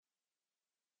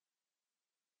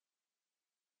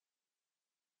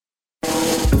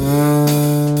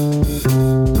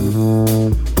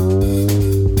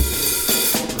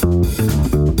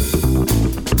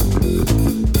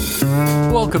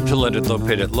Leonard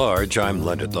Lopate at Large. I'm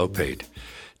Leonard Lopate.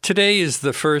 Today is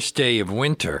the first day of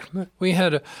winter. We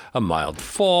had a mild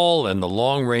fall, and the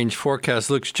long-range forecast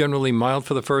looks generally mild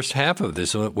for the first half of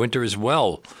this winter as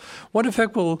well. What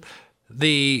effect will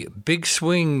the big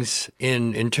swings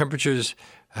in temperatures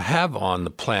have on the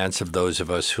plants of those of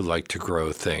us who like to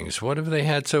grow things? What have they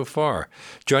had so far?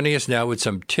 Joining us now with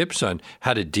some tips on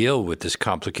how to deal with this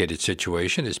complicated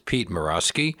situation is Pete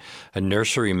Morosky, a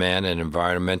nurseryman and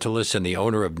environmentalist and the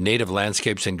owner of Native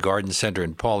Landscapes and Garden Center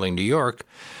in Pawling, New York.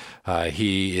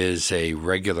 He is a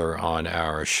regular on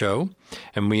our show,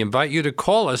 and we invite you to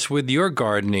call us with your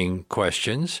gardening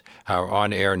questions. Our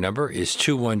on-air number is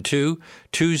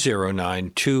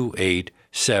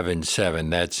 212-209-2877.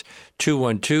 That's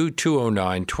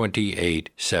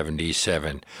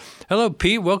 212-209-2877. Hello,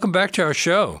 Pete. Welcome back to our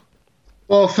show.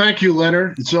 Well, thank you,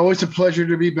 Leonard. It's always a pleasure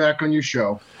to be back on your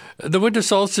show. The winter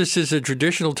solstice is a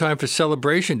traditional time for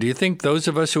celebration. Do you think those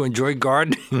of us who enjoy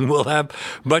gardening will have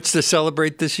much to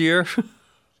celebrate this year?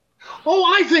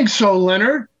 Oh, I think so,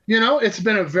 Leonard. You know, it's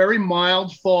been a very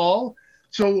mild fall.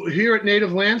 So here at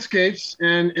Native Landscapes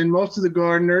and most of the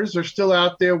gardeners are still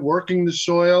out there working the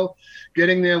soil,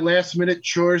 getting their last-minute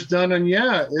chores done. And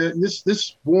yeah,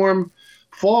 this warm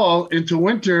fall into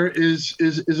winter is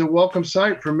a welcome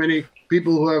sight for many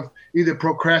people who have either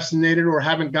procrastinated or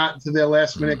haven't gotten to their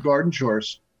last-minute garden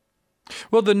chores.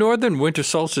 Well, the northern winter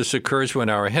solstice occurs when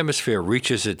our hemisphere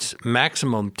reaches its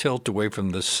maximum tilt away from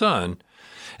the sun,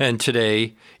 and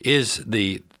today is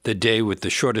the day with the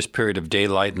shortest period of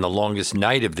daylight and the longest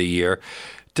night of the year.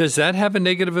 Does that have a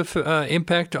negative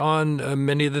impact on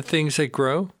many of the things that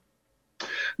grow?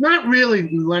 Not really,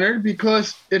 Leonard,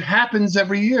 because it happens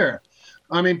every year.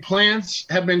 I mean, plants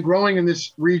have been growing in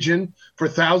this region for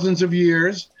thousands of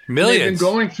years. Millions. They've been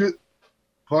going through,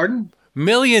 pardon?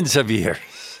 Millions of years.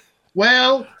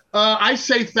 Well, I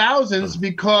say thousands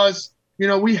because, you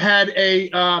know, we had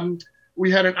an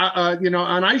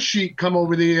ice sheet come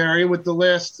over the area with the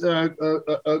last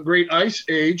great ice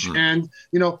age. And,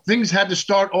 you know, things had to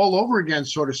start all over again,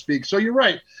 so to speak. So you're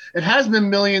right. It has been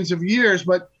millions of years,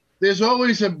 but there's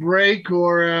always a break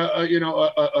or,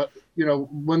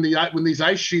 when these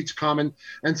ice sheets come and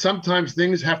sometimes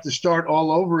things have to start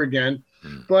all over again.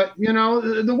 But, you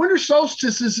know, the winter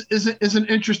solstice is an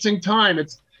interesting time.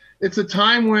 It's a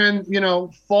time when, you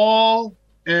know, fall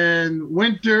and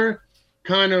winter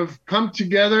kind of come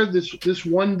together this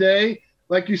one day.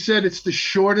 Like you said, it's the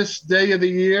shortest day of the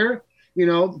year. You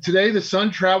know, today the sun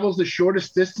travels the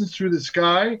shortest distance through the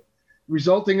sky,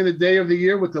 resulting in the day of the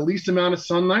year with the least amount of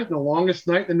sunlight and the longest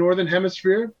night in the northern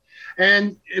hemisphere.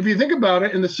 And if you think about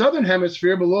it, in the southern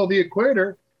hemisphere below the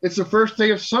equator, it's the first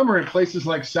day of summer in places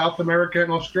like South America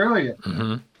and Australia.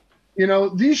 Mm-hmm. You know,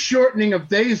 these shortening of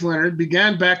days, Leonard,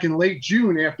 began back in late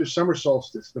June after summer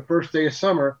solstice, the first day of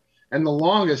summer and the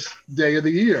longest day of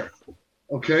the year.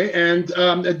 Okay. And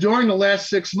during the last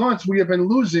 6 months, we have been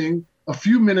losing a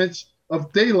few minutes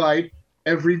of daylight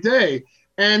every day.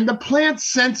 And the plants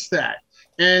sense that.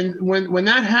 And when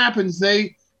that happens,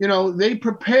 they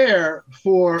prepare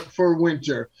for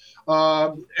winter.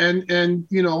 And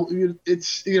you know,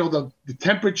 it's, you know, the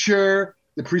temperature,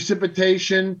 the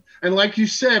precipitation. And like you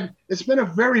said, it's been a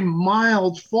very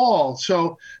mild fall.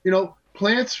 So, you know,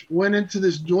 plants went into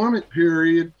this dormant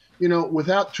period, you know,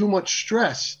 without too much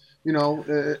stress. You know,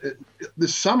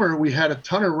 this summer we had a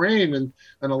ton of rain and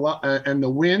a lot and the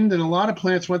wind, and a lot of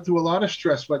plants went through a lot of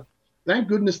stress. But thank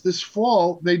goodness this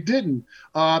fall they didn't.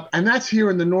 And that's here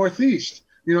in the Northeast.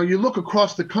 You know, you look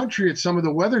across the country at some of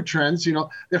the weather trends, you know,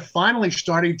 they're finally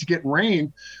starting to get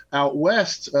rain out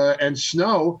west and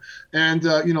snow. And,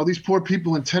 you know, these poor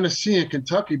people in Tennessee and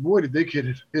Kentucky, boy, did they get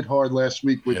hit hard last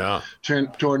week with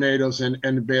tornadoes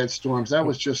and bad storms. That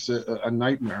was just a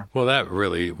nightmare. Well, that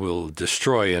really will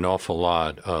destroy an awful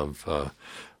lot of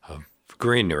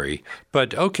greenery.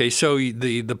 But, okay, so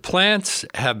the plants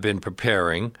have been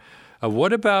preparing.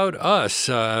 What about us?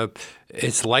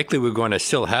 It's likely we're going to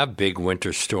still have big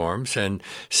winter storms. And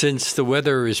since the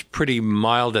weather is pretty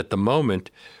mild at the moment,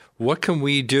 what can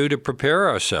we do to prepare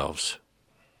ourselves?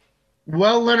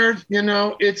 Well, Leonard, you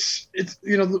know, it's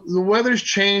you know, the weather's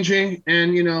changing.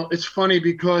 And, you know, it's funny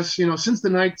because, you know, since the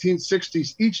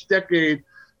 1960s, each decade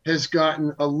has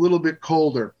gotten a little bit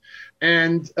colder.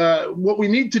 And what we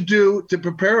need to do to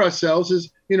prepare ourselves is,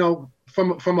 you know,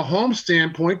 from a home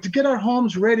standpoint, to get our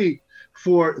homes ready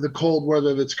for the cold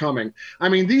weather that's coming. I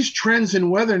mean, these trends in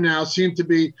weather now seem to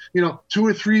be, you know, 2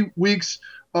 or 3 weeks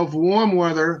of warm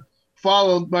weather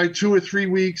followed by 2 or 3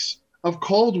 weeks of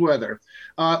cold weather.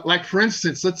 Like, for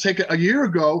instance, let's take a year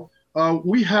ago,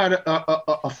 we had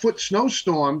a foot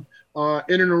snowstorm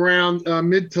in and around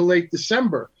mid to late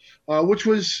December. which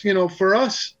was, for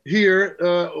us here,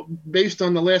 based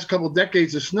on the last couple of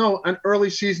decades of snow, an early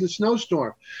season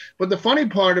snowstorm. But the funny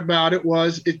part about it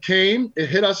was it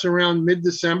hit us around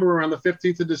mid-December, around the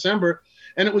 15th of December,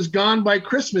 and it was gone by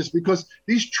Christmas, because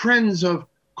these trends of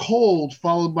cold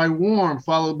followed by warm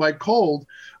followed by cold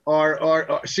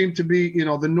are seem to be,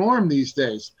 the norm these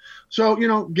days. So,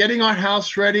 getting our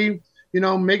house ready,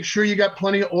 make sure you got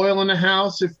plenty of oil in the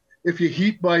house. If you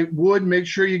heat by wood, make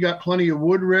sure you got plenty of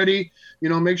wood ready.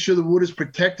 Make sure the wood is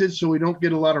protected so we don't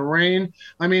get a lot of rain.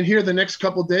 I mean, here the next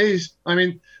couple of days,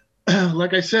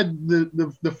 like I said,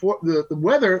 the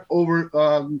weather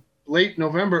over late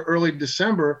November, early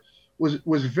December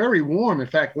was very warm. In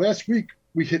fact, last week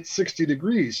we hit 60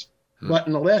 degrees, but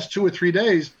in the last 2 or 3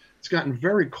 days, it's gotten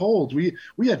very cold. We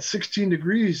had 16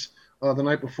 degrees the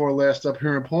night before last up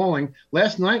here in Pauling.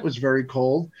 Last night was very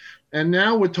cold. And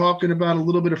now we're talking about a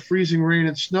little bit of freezing rain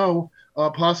and snow,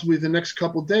 possibly the next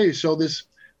couple of days. So this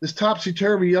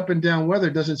topsy-turvy up and down weather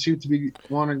doesn't seem to be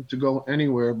wanting to go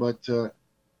anywhere but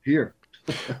here.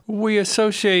 We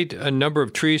associate a number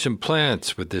of trees and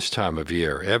plants with this time of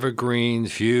year: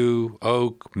 evergreens, yew,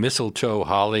 oak, mistletoe,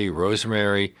 holly,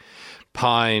 rosemary,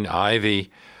 pine, ivy.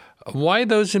 Why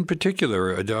those in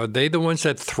particular? Are they the ones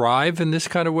that thrive in this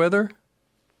kind of weather?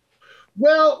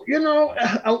 Well,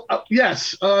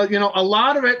 yes. A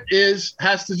lot of it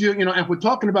has to do, and we're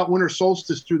talking about winter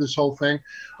solstice through this whole thing.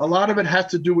 A lot of it has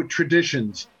to do with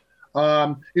traditions.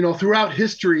 Throughout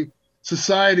history,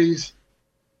 societies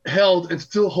held and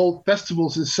still hold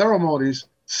festivals and ceremonies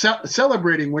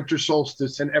celebrating winter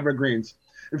solstice and evergreens.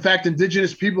 In fact,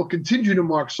 indigenous people continue to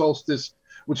mark solstice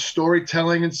with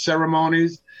storytelling and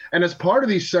ceremonies. And as part of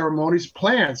these ceremonies,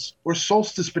 plants or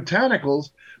solstice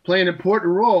botanicals play an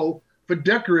important role for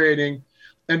decorating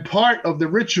and part of the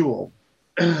ritual.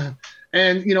 And,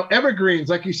 evergreens,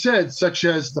 like you said, such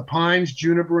as the pines,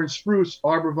 juniper, and spruce,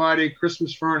 arborvitae,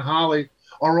 Christmas fern, holly,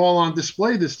 are all on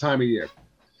display this time of year.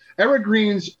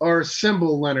 Evergreens are a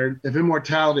symbol, Leonard, of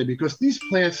immortality, because these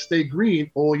plants stay green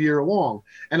all year long.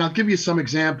 And I'll give you some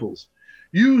examples.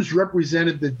 Yews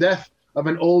represented the death of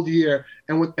an old year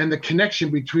and the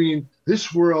connection between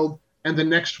this world and the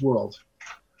next world.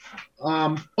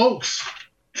 Oak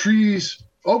trees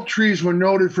were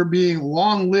noted for being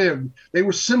long-lived. They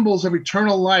were symbols of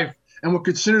eternal life and were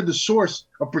considered the source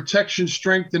of protection,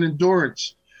 strength, and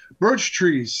endurance. Birch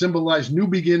trees symbolized new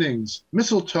beginnings.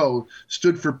 Mistletoe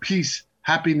stood for peace,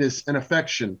 happiness, and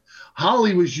affection.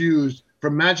 Holly was used for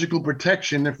magical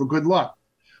protection and for good luck.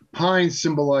 Pine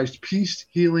symbolized peace,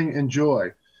 healing, and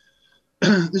joy.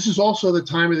 This is also the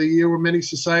time of the year where many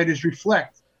societies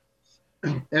reflect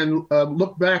and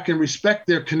look back and respect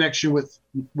their connection with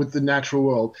the natural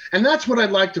world. And that's what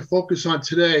I'd like to focus on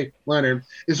today, Leonard,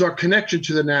 is our connection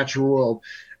to the natural world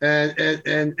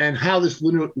and how this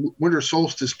winter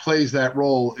solstice plays that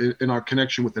role in our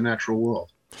connection with the natural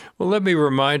world. Well, let me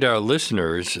remind our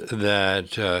listeners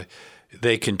that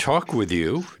they can talk with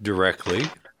you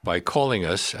directly by calling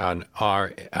us. On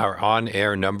our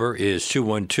on-air number is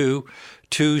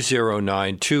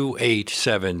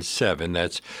 212-209-2877.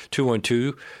 That's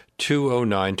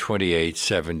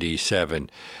 212-209-2877.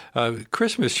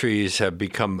 Christmas trees have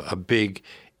become a big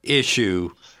issue,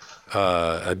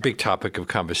 a big topic of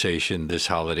conversation this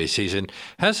holiday season.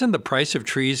 Hasn't the price of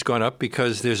trees gone up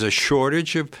because there's a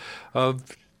shortage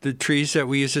of the trees that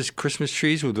we use as Christmas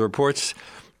trees, with reports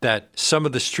that some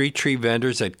of the street tree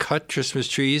vendors that cut Christmas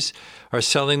trees are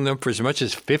selling them for as much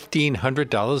as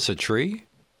 $1,500 a tree?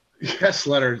 Yes,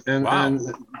 Leonard, and wow.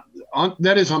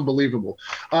 That is unbelievable.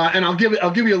 And I'll give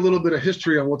you a little bit of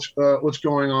history on what's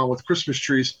going on with Christmas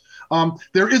trees.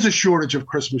 There is a shortage of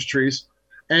Christmas trees,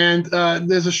 and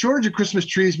there's a shortage of Christmas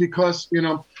trees because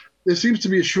there seems to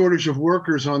be a shortage of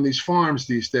workers on these farms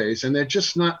these days, and they're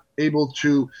just not able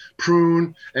to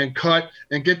prune and cut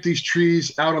and get these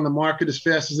trees out on the market as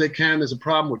fast as they can. There's a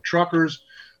problem with truckers.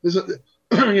 The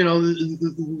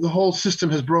whole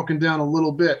system has broken down a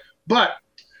little bit. But,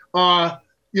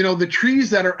 the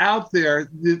trees that are out there,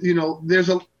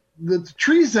 the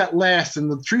trees that last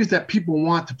and the trees that people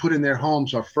want to put in their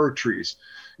homes are fir trees.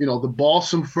 The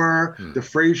balsam fir, the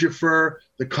Fraser fir,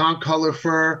 the concolor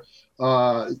fir,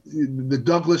 the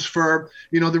Douglas fir.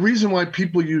 The reason why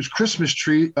people use Christmas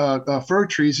fir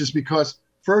trees is because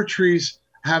fir trees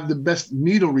have the best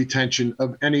needle retention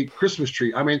of any Christmas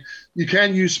tree. I mean, you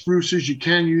can use spruces, you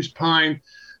can use pine,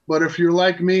 but if you're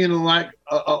like me and like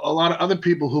a lot of other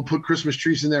people who put Christmas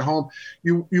trees in their home,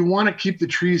 you want to keep the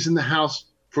trees in the house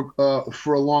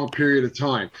for a long period of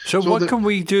time. So what can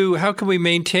we do? How can we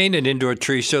maintain an indoor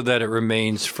tree so that it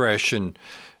remains fresh and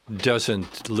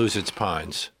doesn't lose its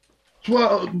pines?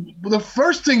 Well, the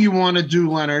first thing you want to do,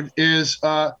 Leonard, is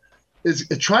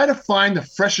try to find the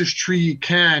freshest tree you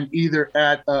can, either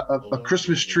at a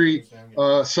Christmas tree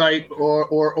site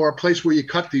or a place where you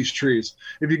cut these trees.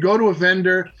 If you go to a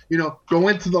vendor, go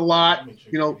into the lot,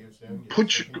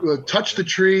 touch the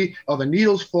tree. Are the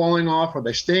needles falling off? Are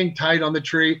they staying tight on the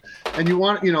tree? And you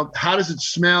want, how does it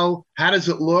smell? How does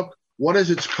it look? What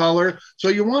is its color? So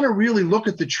you want to really look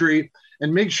at the tree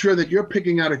and make sure that you're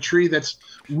picking out a tree that's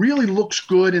really looks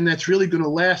good and that's really going to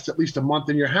last at least a month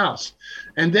in your house.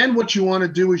 And then what you want to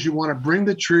do is you want to bring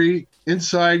the tree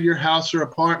inside your house or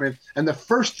apartment. And the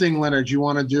first thing, Leonard, you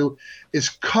want to do is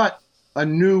cut a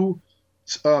new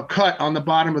cut on the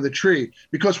bottom of the tree,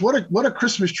 because what a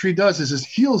Christmas tree does is it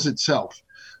heals itself.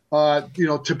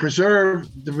 To preserve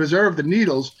the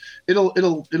needles, it'll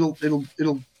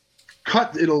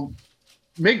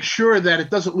make sure that it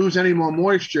doesn't lose any more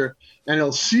moisture, and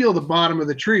it'll seal the bottom of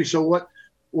the tree. So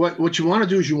what you want to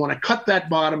do is you want to cut that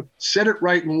bottom, set it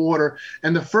right in water,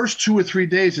 and the first 2 or 3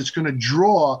 days it's going to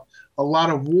draw a lot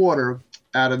of water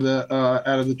out of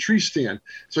the tree stand.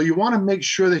 So you want to make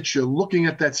sure that you're looking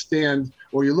at that stand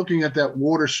or you're looking at that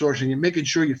water source and you're making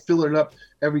sure you fill it up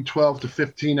every 12 to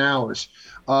 15 hours.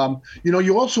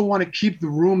 You also want to keep the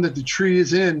room that the tree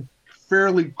is in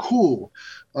fairly cool.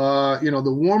 The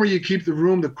warmer you keep the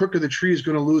room, the quicker the tree is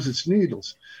going to lose its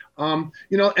needles. And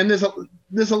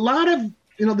there's a lot of,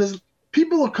 there's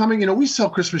people are coming, we sell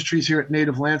Christmas trees here at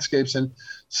Native Landscapes, and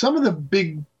some of the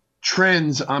big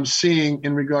trends I'm seeing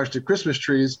in regards to Christmas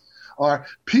trees are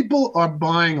people are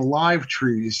buying live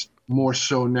trees more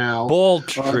so now. Bald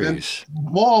trees.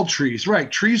 Bald trees,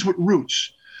 right. Trees with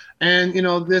roots. And,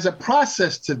 there's a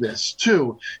process to this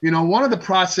too. One of the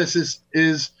processes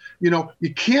is,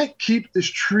 you can't keep this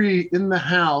tree in the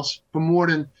house for more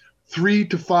than 3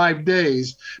 to 5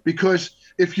 days, because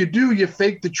if you do, you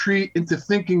fake the tree into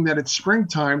thinking that it's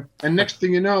springtime, and next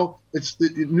thing you know, it's the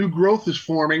new growth is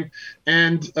forming,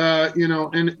 and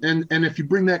and if you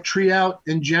bring that tree out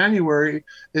in January,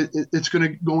 it's going to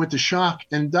go into shock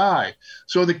and die.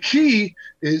 So the key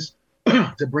is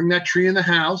to bring that tree in the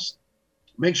house,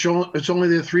 make sure it's only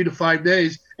there 3 to 5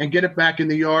 days, and get it back in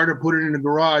the yard or put it in the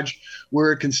garage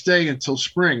where it can stay until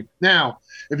spring. Now,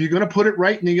 if you're going to put it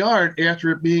right in the yard after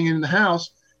it being in the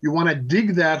house, you want to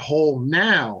dig that hole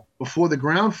now before the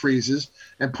ground freezes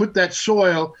and put that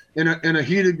soil in a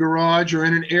heated garage or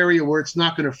in an area where it's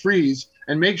not going to freeze,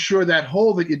 and make sure that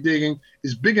hole that you're digging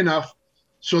is big enough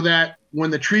so that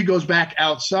when the tree goes back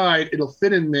outside, it'll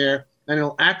fit in there and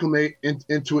it'll acclimate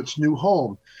into its new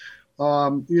home.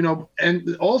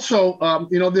 And also,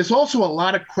 there's also a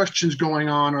lot of questions going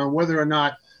on whether or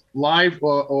not live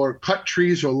or cut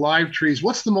trees or live trees,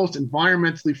 what's the most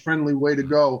environmentally friendly way to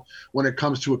go when it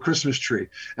comes to a Christmas tree?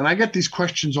 And I get these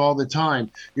questions all the time.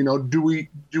 Do we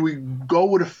go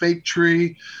with a fake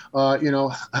tree? How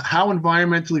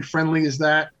environmentally friendly is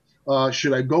that?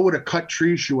 Should I go with a cut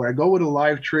tree? Should I go with a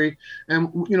live tree? And,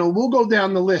 we'll go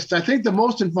down the list. I think the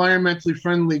most environmentally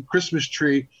friendly Christmas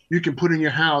tree you can put in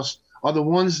your house are the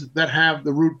ones that have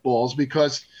the root balls,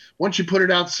 because once you put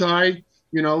it outside,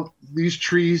 these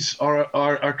trees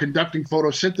are conducting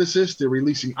photosynthesis. They're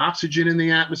releasing oxygen in the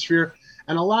atmosphere.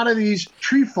 And a lot of these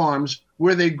tree farms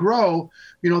where they grow,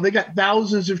 they got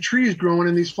thousands of trees growing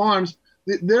in these farms.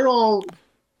 They're all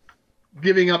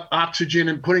giving up oxygen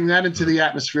and putting that into the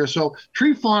atmosphere. So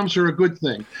tree farms are a good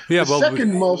thing. Yeah,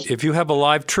 if you have a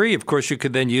live tree, of course, you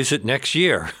could then use it next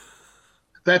year.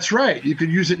 That's right. You could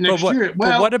use it next year.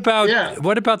 Well, what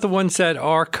about the ones that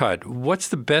are cut? What's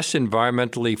the best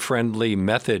environmentally friendly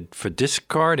method for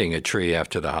discarding a tree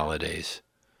after the holidays?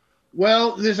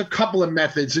 Well, there's a couple of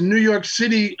methods. In New York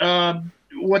City,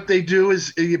 what they do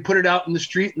is you put it out in the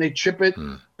street and they chip it,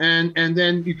 and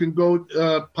then you can go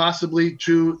possibly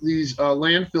to these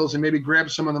landfills and maybe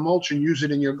grab some of the mulch and use it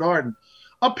in your garden.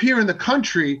 Up here in the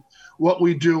country, what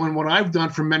we do and what I've done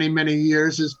for many, many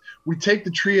years is we take the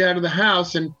tree out of the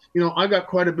house, and, I got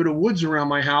quite a bit of woods around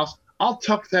my house. I'll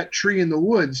tuck that tree in the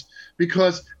woods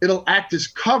because it'll act as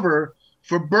cover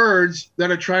for birds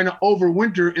that are trying to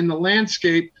overwinter in the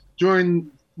landscape during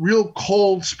real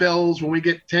cold spells when we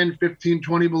get 10, 15,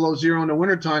 20 below zero in the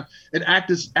wintertime. It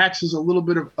acts as a little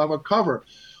bit of a cover.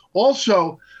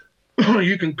 Also,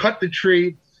 you can cut the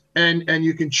tree and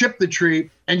you can chip the tree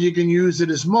and you can use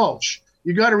it as mulch.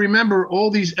 You got to remember,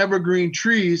 all these evergreen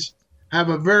trees have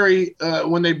a very,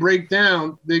 when they break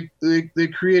down, they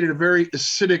created a very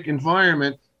acidic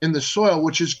environment in the soil,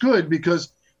 which is good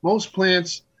because most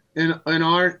plants in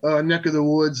our neck of the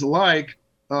woods like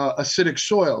acidic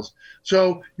soils.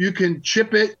 So you can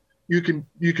chip it,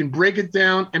 you can break it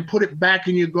down and put it back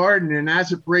in your garden, and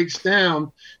as it breaks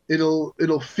down,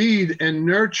 it'll feed and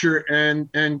nurture and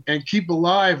keep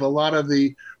alive a lot of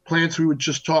the plants we were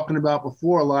just talking about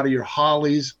before. A lot of your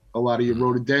hollies, a lot of your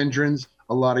rhododendrons,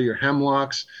 a lot of your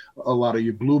hemlocks, a lot of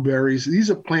your blueberries. These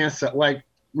are plants that like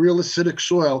real acidic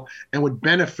soil and would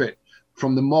benefit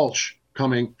from the mulch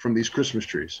coming from these Christmas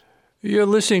trees. You're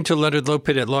listening to Leonard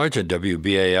Lopate at Large at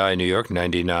WBAI New York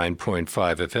 99.5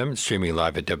 FM, streaming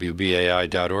live at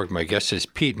WBAI.org. My guest is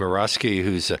Pete Morosky,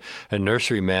 who's a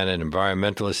nurseryman and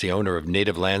environmentalist, the owner of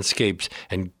Native Landscapes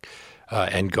and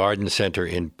Garden Center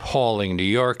in Pawling, New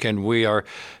York. And we are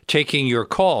taking your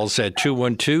calls at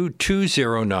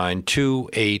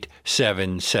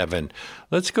 212-209-2877.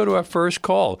 Let's go to our first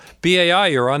call. BAI,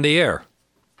 you're on the air.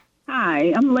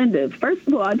 Hi, I'm Linda. First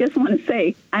of all, I just want to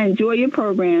say I enjoy your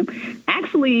program.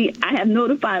 Actually, I have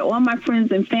notified all my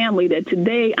friends and family that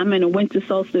today I'm in a winter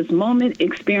solstice moment,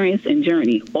 experience, and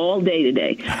journey all day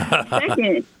today.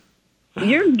 Second,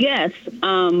 your guest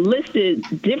listed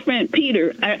different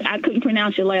Peter. I couldn't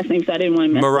pronounce your last name, so I didn't want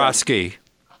to mess Morosky. up.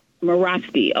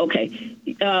 Morosky, okay.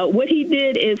 What he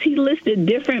did is he listed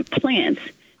different plants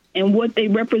and what they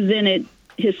represented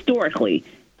historically.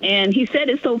 And he said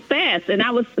it so fast, and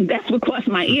that's what caught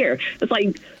my ear. It's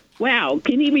like, wow,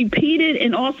 can he repeat it?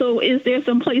 And also, is there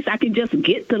some place I can just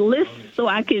get the list so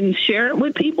I can share it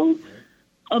with people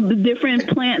of the different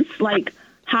plants, like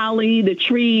holly, the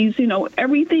trees,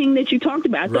 everything that you talked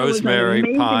about?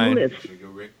 Rosemary, pine, list.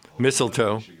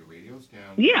 mistletoe.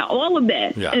 Yeah, all of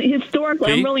that. Yeah. Historically,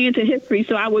 Pete? I'm really into history,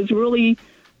 so I was really,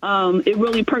 it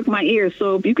really perked my ears.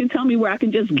 So if you can tell me where I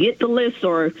can just get the list,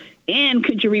 and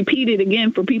could you repeat it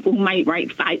again for people who might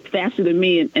write faster than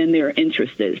me and they're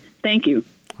interested? Thank you.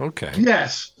 Okay.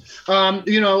 Yes.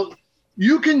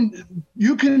 You can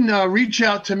reach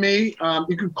out to me.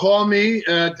 You can call me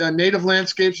at Native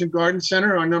Landscapes and Garden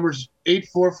Center. Our number is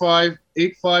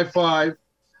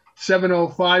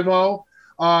 845-855-7050.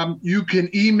 You can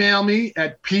email me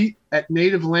at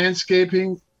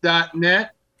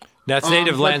pete@nativelandscaping.net. That's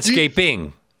Native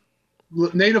Landscaping.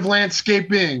 Native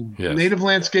Landscaping, Yes.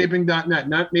 nativelandscaping.net,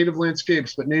 not Native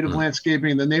Landscapes, but Native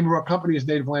Landscaping. The name of our company is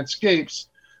Native Landscapes,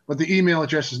 but the email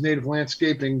address is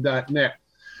nativelandscaping.net.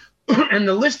 And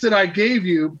the list that I gave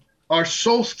you are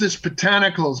solstice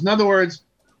botanicals. In other words,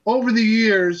 over the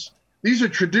years, these are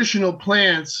traditional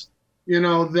plants,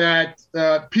 that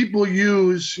people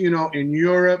use, in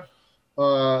Europe,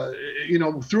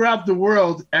 throughout the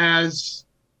world as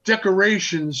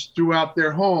decorations throughout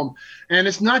their home. And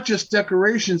it's not just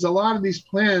decorations. A lot of these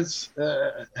plants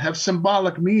have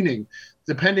symbolic meaning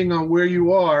depending on where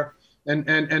you are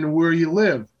and where you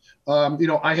live.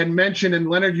 I had mentioned, and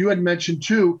Leonard, you had mentioned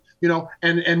too,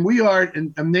 and we are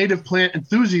native plant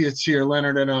enthusiasts here,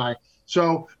 Leonard and I.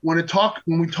 So when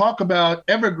we talk about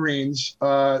evergreens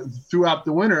throughout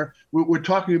the winter, we're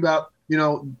talking about,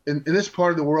 in this part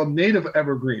of the world, native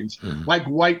evergreens, like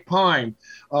white pine.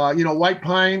 White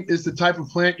pine is the type of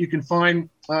plant you can find,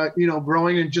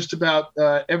 growing in just about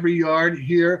every yard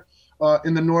here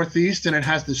in the Northeast, and it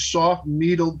has this soft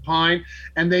needled pine,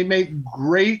 and they make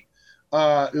great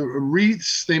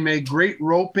wreaths. They make great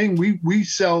roping. We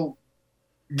sell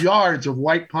yards of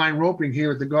white pine roping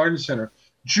here at the Garden Center.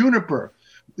 Juniper,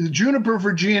 the Juniper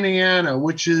virginiana,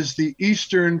 which is the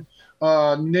eastern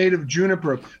native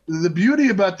juniper. The beauty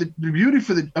of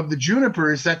the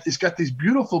juniper is that it's got these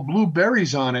beautiful blue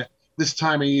berries on it this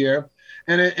time of year,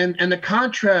 and the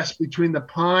contrast between the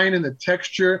pine and the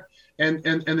texture and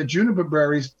the juniper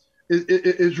berries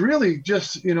is really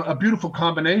just a beautiful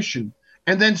combination.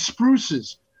 And then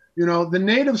spruces, the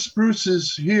native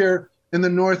spruces here in the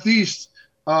Northeast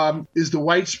is the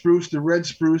white spruce, the red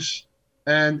spruce,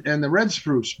 and the red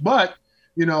spruce, but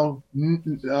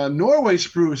Norway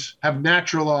spruce have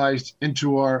naturalized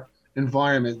into our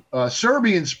environment.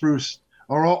 Serbian spruce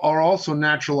are also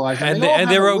naturalized, and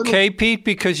they're okay, Pete,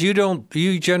 because you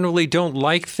generally don't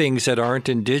like things that aren't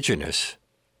indigenous.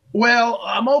 Well,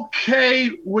 I'm okay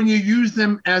when you use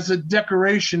them as a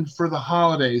decoration for the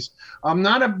holidays. I'm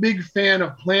not a big fan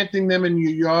of planting them in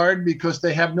your yard because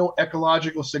they have no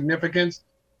ecological significance,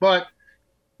 but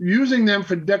using them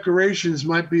for decorations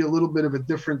might be a little bit of a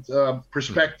different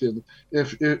perspective.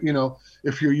 If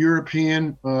you're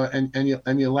European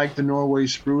and you like the Norway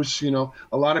spruce, a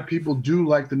lot of people do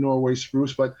like the Norway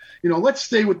spruce. But let's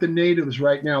stay with the natives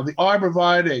right now. The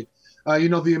arborvitae,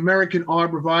 the American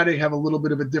arborvitae have a little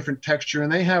bit of a different texture,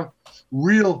 and they have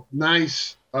real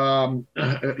nice,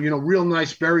 real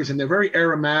nice berries, and they're very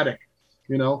aromatic.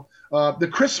 The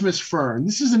Christmas fern.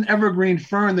 This is an evergreen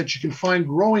fern that you can find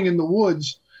growing in the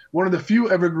woods one of the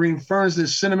few evergreen ferns.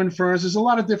 There's cinnamon ferns. There's a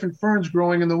lot of different ferns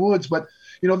growing in the woods, but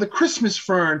the Christmas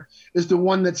fern is the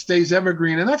one that stays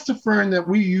evergreen, and that's the fern that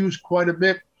we use quite a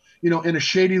bit, in a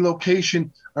shady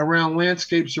location around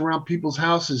landscapes around people's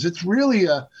houses. It's really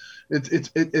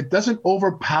it doesn't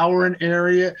overpower an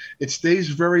area. It stays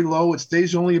very low. It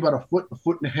stays only about a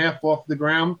foot and a half off the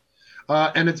ground.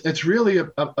 And it's really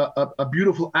a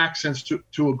beautiful accent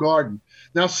to a garden.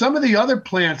 Now, some of the other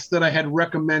plants that I had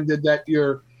recommended that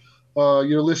your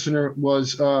listener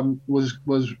wanted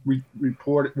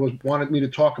me to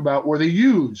talk about were the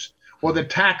yews or the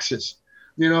taxus.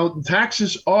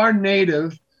 Taxus are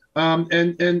native, and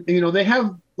they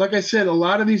have, like I said, a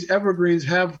lot of these evergreens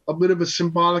have a bit of a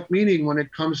symbolic meaning when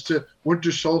it comes to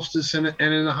winter solstice and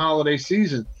in the holiday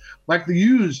season. Like the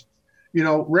yews,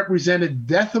 represented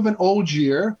death of an old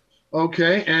year,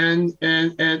 okay, and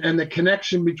the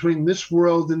connection between this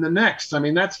world and the next. I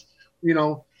mean, that's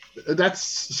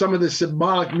some of the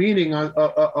symbolic meaning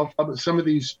of some of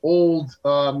these old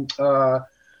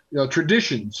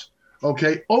traditions.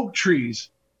 Okay, oak trees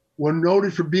were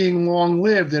noted for being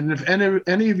long-lived, and if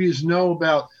any of you know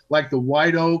about like the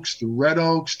white oaks, the red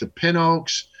oaks, the pin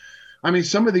oaks, I mean,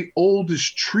 some of the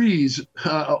oldest trees,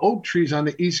 oak trees on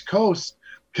the East Coast,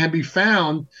 can be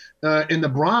found in the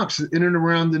Bronx, in and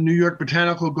around the New York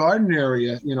Botanical Garden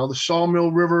area. The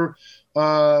Sawmill River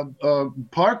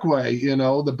Parkway,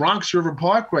 the Bronx River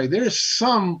Parkway. There's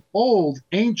some old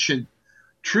ancient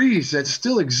trees that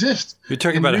still exist. You're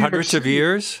talking about hundreds of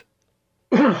years?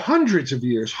 Hundreds of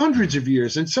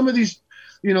years. And some of these,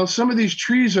 some of these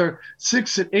trees are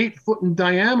 6 and 8 foot in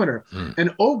diameter.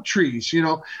 And oak trees,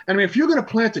 if you're going to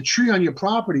plant a tree on your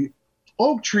property,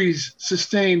 oak trees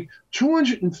sustain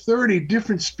 230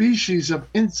 different species of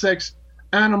insects,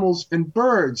 animals, and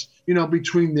birds,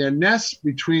 between their nests,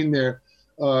 between their,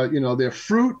 their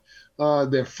fruit,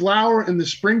 their flower in the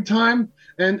springtime.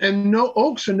 And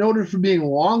oaks are noted for being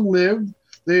long-lived.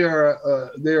 They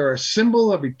are a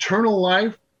symbol of eternal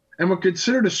life, and were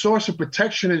considered a source of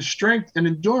protection and strength and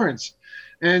endurance.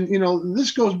 And,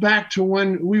 this goes back to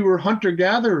when we were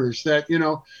hunter-gatherers, that,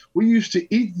 we used to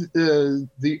eat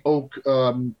the oak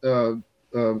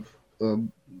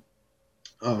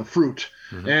fruit.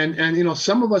 And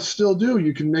some of us still do.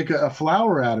 You can make a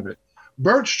flower out of it.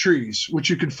 Birch trees, which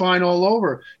you can find all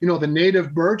over, the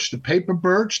native birch, the paper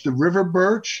birch, the river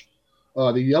birch,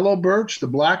 the yellow birch, the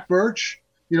black birch,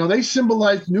 they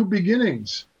symbolize new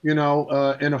beginnings, in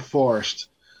a forest.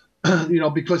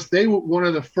 Because they were one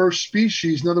of the first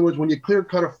species. In other words, when you clear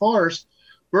cut a forest,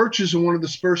 birches are one of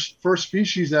the first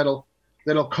species that'll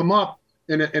come up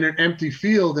in an empty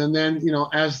field. And then,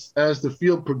 as the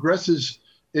field progresses,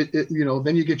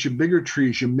 then you get your bigger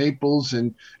trees, your maples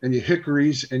and your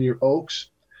hickories and your oaks.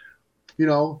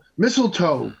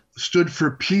 Mistletoe stood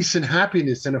for peace and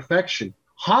happiness and affection.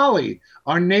 Holly,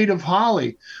 our native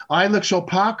holly, Ilex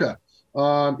opaca.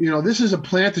 This is a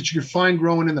plant that you can find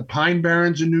growing in the Pine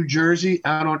Barrens in New Jersey,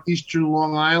 out on eastern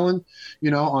Long Island,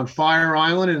 on Fire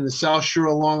Island and in the South Shore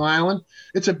of Long Island.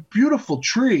 It's a beautiful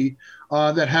tree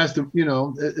that has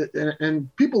and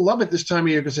people love it this time of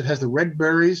year because it has the red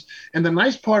berries. And the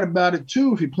nice part about it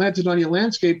too, if you plant it on your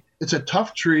landscape, it's a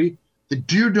tough tree. The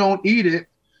deer don't eat it,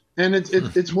 and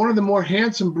it's one of the more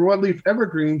handsome broadleaf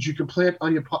evergreens you can plant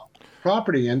on your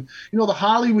property. And the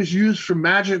holly was used for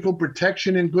magical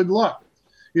protection and good luck.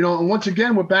 And once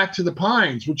again, we're back to the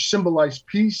pines, which symbolize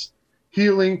peace,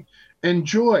 healing, and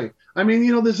joy. I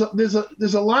mean,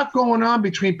 there's a lot going on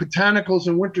between botanicals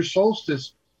and winter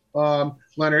solstice,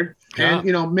 Leonard. Yeah.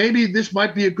 And maybe this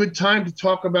might be a good time to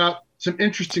talk about some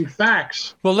interesting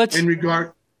facts. Well, let's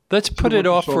put it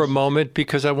off for a moment,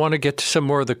 because I want to get to some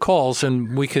more of the calls,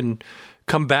 and we can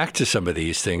come back to some of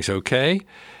these things, okay?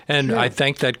 And sure. I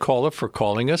thank that caller for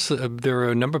calling us. There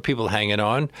are a number of people hanging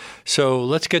on. So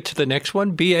let's get to the next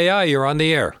one. BAI, you're on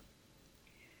the air.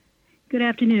 Good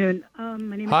afternoon. My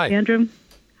name is Sandra.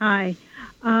 Hi.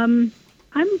 I'm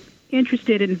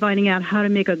interested in finding out how to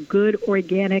make a good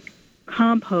organic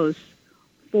compost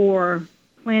for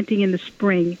planting in the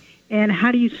spring. And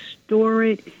how do you store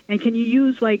it? And can you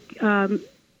use the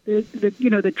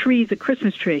trees, the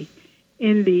Christmas tree,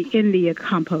 in the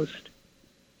compost?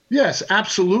 Yes,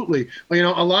 absolutely. A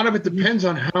lot of it depends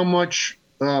on how much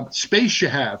space you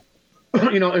have.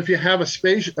 If you have a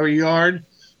space or a yard,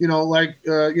 if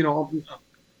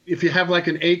you have like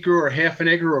an acre or half an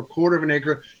acre or a quarter of an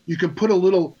acre, you can put a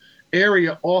little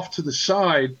area off to the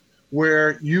side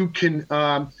where you can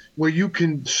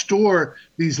store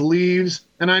these leaves.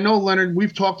 And I know, Leonard,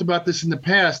 we've talked about this in the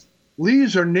past.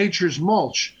 Leaves are nature's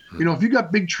mulch. If you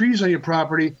got big trees on your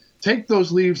property, take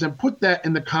those leaves and put that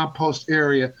in the compost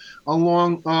area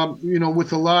along,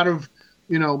 with a lot of,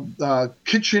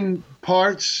 kitchen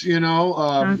parts,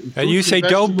 and you say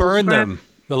don't burn them.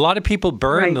 A lot of people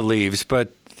burn the leaves,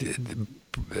 but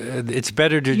it's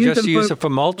better to just use it for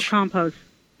mulch. For compost.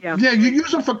 Yeah, you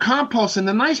use them for compost. And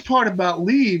the nice part about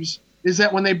leaves is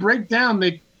that when they break down,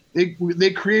 they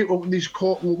create what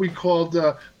we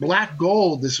call black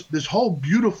gold. This whole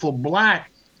beautiful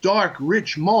black, dark,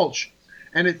 rich mulch,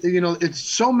 and it's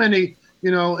so many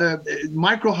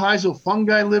mycorrhizal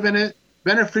fungi live in it.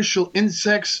 Beneficial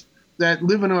insects that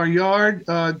live in our yard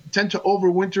tend to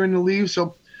overwinter in the leaves.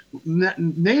 So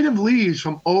native leaves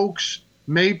from oaks,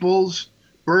 maples,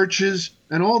 birches,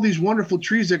 and all these wonderful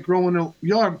trees that grow in the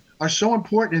yard are so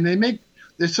important, and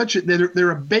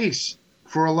they're a base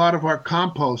for a lot of our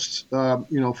composts,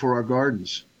 for our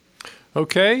gardens.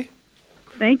 Okay.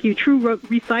 Thank you. True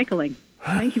recycling.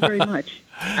 Thank you very much.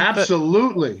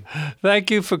 Absolutely. Thank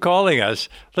you for calling us.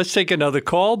 Let's take another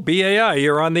call. BAI,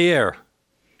 you're on the air.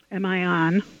 Am I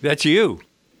on? That's you.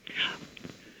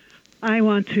 I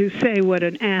want to say what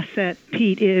an asset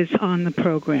Pete is on the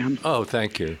program. Oh,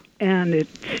 thank you. And it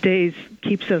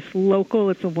keeps us local.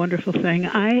 It's a wonderful thing.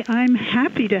 I'm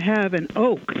happy to have an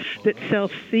oak that's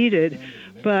self-seeded,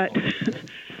 but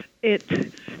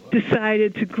it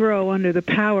decided to grow under the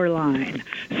power line.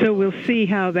 So we'll see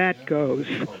how that goes.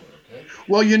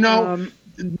 Well,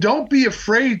 don't be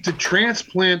afraid to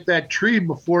transplant that tree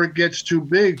before it gets too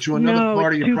big to another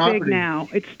part of your property.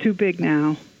 It's too big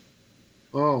now.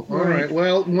 Oh, all right.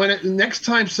 Well, next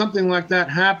time something like that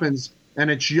happens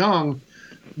and it's young,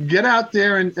 get out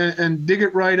there and dig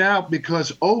it right out,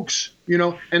 because oaks,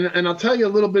 and I'll tell you a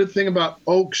little bit of thing about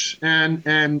oaks and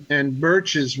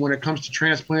birches when it comes to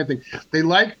transplanting. They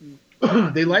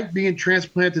like being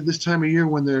transplanted this time of year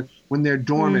when they're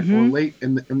dormant or late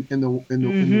in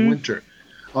the winter.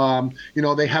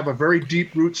 They have a very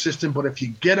deep root system, but if you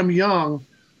get them young,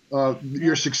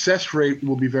 your success rate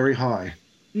will be very high.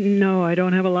 No, I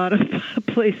don't have a lot of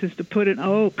places to put an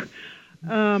oak.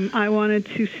 I wanted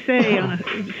to say on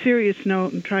a serious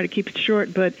note and try to keep it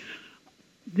short, but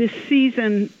this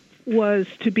season was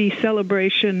to be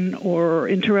celebration or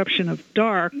interruption of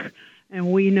dark,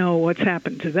 and we know what's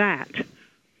happened to that.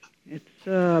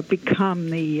 It's become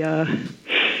the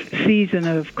season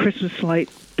of Christmas light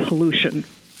pollution.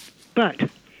 But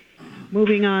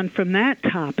moving on from that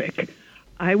topic,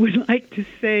 I would like to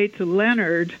say to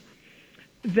Leonard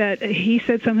that he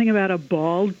said something about a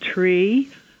bald tree.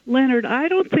 Leonard, I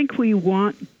don't think we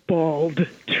want bald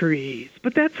trees,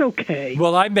 but that's okay.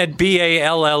 Well, I meant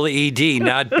BALLED,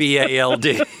 not BALD.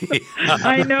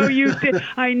 I know you did.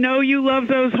 I know you love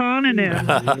those homonyms.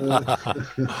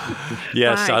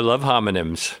 Yes, bye. I love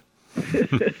homonyms.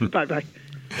 Bye-bye.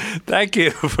 Thank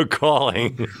you for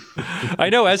calling. I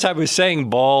know as I was saying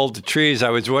bald trees, I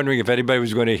was wondering if anybody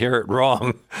was going to hear it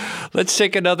wrong. Let's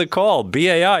take another call.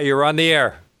 BAI, you're on the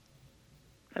air.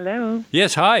 Hello.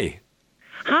 Yes, hi.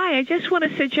 Hi, I just want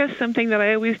to suggest something that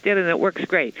I always did, and it works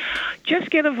great.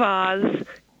 Just get a vase,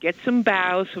 get some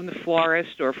boughs from the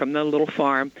florist or from the little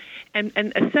farm, and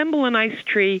assemble a nice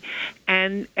tree,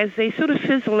 and as they sort of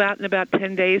fizzle out in about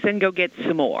 10 days, then go get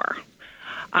some more.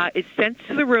 It's sent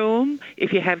to the room.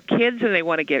 If you have kids and they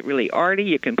want to get really arty,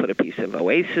 you can put a piece of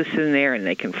oasis in there, and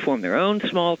they can form their own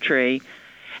small tree.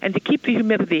 And to keep the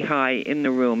humidity high in the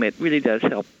room, it really does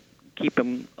help keep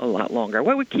them a lot longer.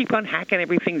 Why we keep on hacking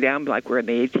everything down like we're in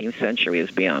the 18th century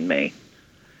is beyond me.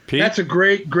 Pete? That's a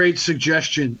great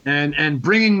suggestion. And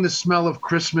bringing the smell of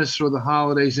Christmas or the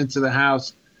holidays into the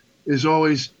house is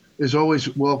always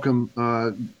welcome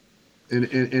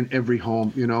in every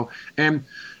home, And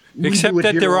except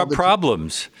that there are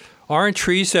problems. Aren't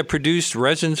trees that produce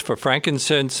resins for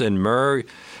frankincense and myrrh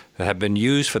that have been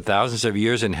used for thousands of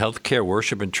years in healthcare,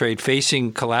 worship, and trade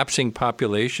facing collapsing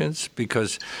populations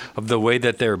because of the way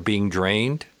that they're being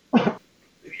drained?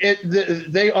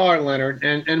 They are, Leonard,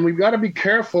 and we've got to be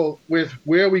careful with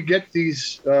where we get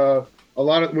these where a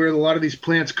lot of these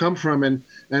plants come from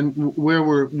and where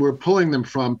we're pulling them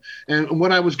from. And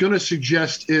what I was going to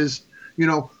suggest is,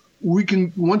 we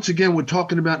can, once again, we're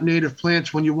talking about native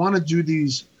plants. When you want to do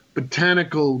these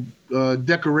botanical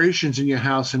decorations in your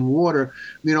house and water,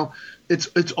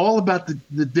 it's all about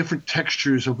the different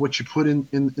textures of what you put in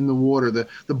the water.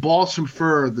 The balsam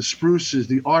fir, the spruces,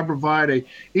 the arborvitae,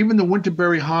 even the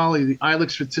winterberry holly, the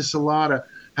Ilex verticillata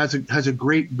has a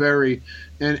great berry,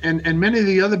 and many of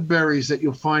the other berries that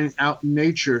you'll find out in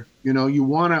nature. You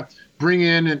want to bring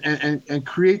in and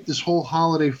create this whole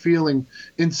holiday feeling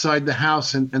inside the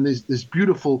house, and this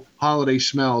beautiful holiday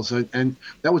smells. And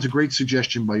that was a great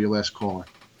suggestion by your last caller.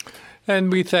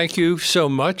 And we thank you so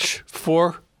much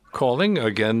for calling.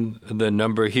 Again, the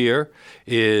number here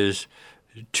is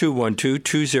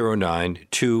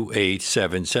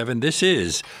 212-209-2877. This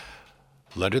is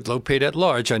Leonard Lopate at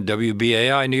Large on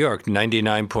WBAI New York,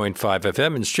 99.5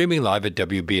 FM, and streaming live at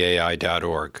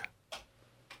WBAI.org.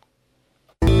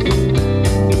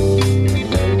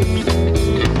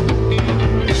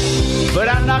 But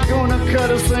I'm not gonna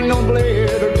cut a single blade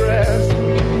of grass.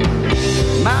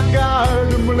 My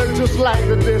garden will look just like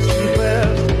the distant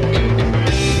past,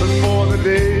 before the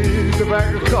days of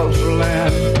agricultural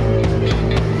land,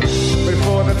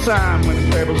 before the time when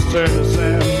pebbles turn to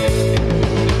sand.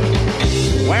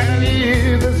 When I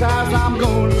leave this house, I'm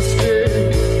going to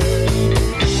stay.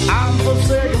 I'm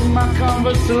forsaking my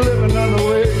comforts to live another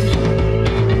way.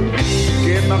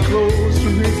 Get my clothes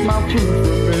from these, my food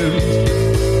from bins,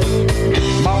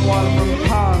 my water from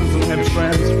ponds, and have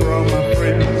friends for all my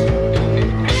friends.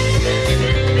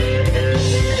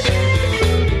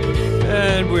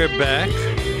 And we're back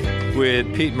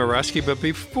with Pete Morosky. But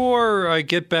before I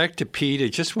get back to Pete, I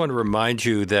just want to remind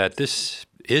you that this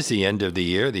is the end of the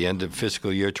year, the end of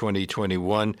fiscal year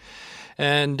 2021.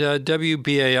 And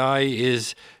WBAI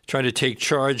is trying to take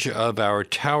charge of our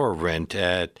tower rent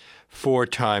at 4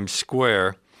 Times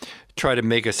Square, try to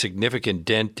make a significant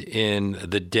dent in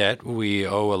the debt. We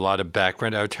owe a lot of back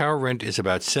rent. Our tower rent is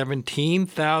about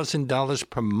 $17,000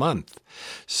 per month.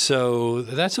 So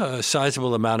that's a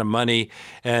sizable amount of money.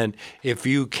 And if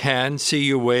you can see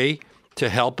your way to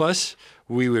help us,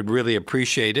 we would really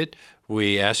appreciate it.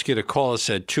 We ask you to call us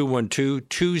at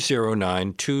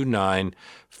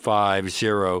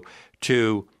 212-209-2950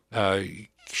 to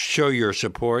show your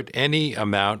support. Any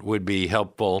amount would be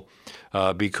helpful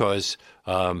because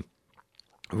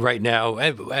right now,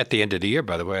 at the end of the year,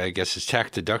 by the way, I guess it's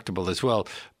tax deductible as well,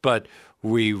 but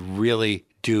we really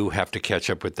do have to catch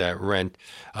up with that rent.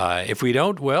 If we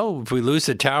don't, well, if we lose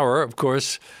the tower, of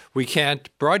course, we can't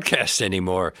broadcast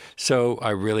anymore. So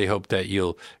I really hope that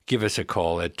you'll give us a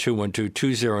call at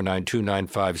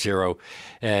 212-209-2950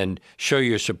 and show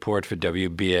your support for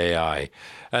WBAI.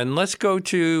 And let's go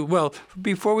to, well,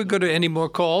 before we go to any more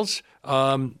calls,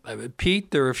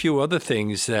 Pete, there are a few other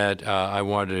things that I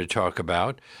wanted to talk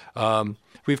about.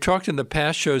 We've talked in the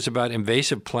past shows about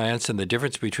invasive plants and the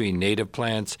difference between native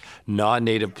plants,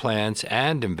 non-native plants,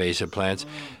 and invasive plants.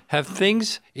 Have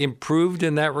things improved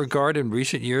in that regard in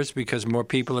recent years because more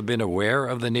people have been aware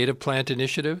of the Native Plant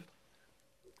Initiative?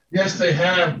 Yes, they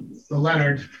have,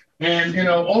 Leonard. And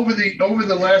over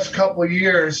the last couple of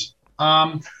years,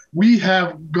 we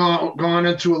have gone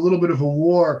into a little bit of a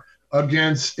war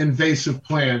against invasive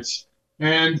plants.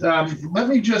 And let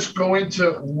me just go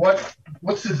into what's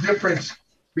the difference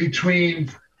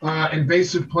between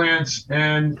invasive plants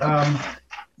and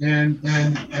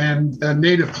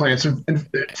native plants. And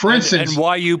for instance, and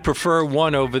why you prefer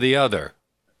one over the other.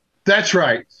 That's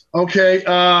right. Okay.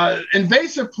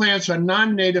 Invasive plants are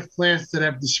non-native plants that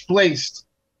have displaced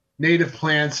native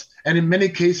plants and in many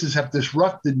cases have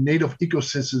disrupted native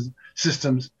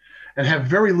ecosystems and have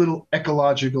very little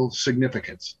ecological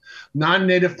significance.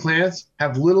 Non-native plants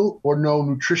have little or no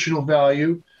nutritional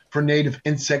value for native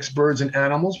insects, birds, and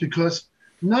animals because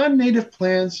non-native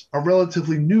plants are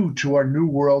relatively new to our New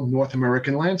World North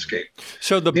American landscape.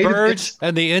 So the birds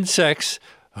and the insects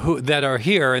that are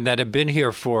here and that have been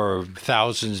here for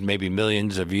thousands, maybe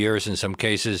millions of years in some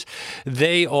cases,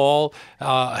 they all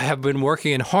have been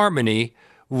working in harmony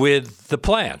with the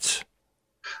plants.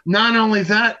 Not only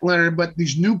that, Leonard, but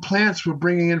these new plants we're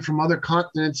bringing in from other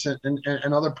continents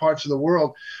and other parts of the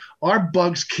world, our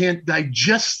bugs can't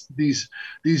digest these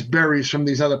berries from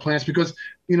these other plants because,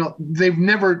 they've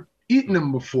never eaten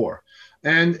them before.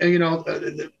 And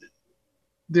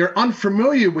they're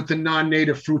unfamiliar with the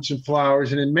non-native fruits and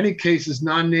flowers. And in many cases,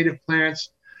 non-native plants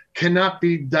cannot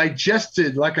be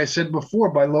digested, like I said before,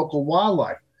 by local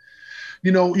wildlife.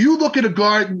 You look at a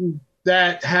garden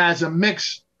that has a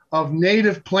mix of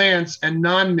native plants and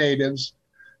non-natives,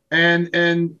 and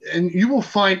you will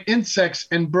find insects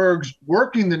and birds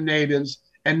working the natives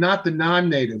and not the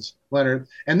non-natives, Leonard.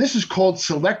 And this is called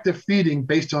selective feeding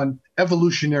based on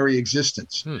evolutionary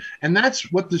existence. And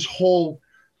that's what this whole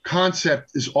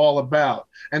concept is all about.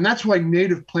 And that's why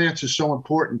native plants are so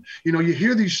important. You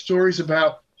hear these stories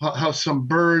about how some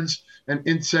birds and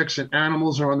insects and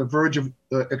animals are on the verge of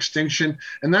extinction.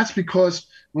 And that's because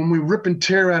when we rip and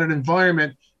tear out an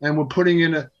environment and we're putting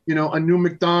in a new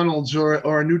McDonald's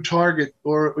or a new Target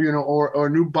or a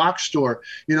new box store,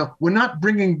 we're not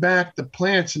bringing back the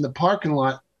plants in the parking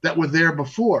lot that were there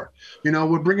before.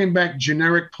 We're bringing back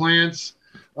generic plants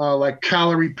like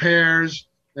calorie pears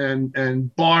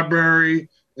and barberry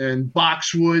and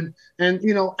boxwood and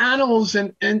animals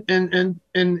and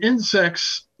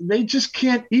insects they just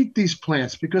can't eat these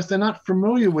plants because they're not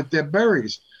familiar with their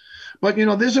berries. But,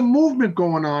 there's a movement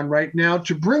going on right now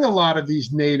to bring a lot of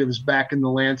these natives back in the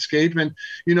landscape. And,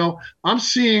 I'm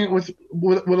seeing with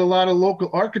a lot of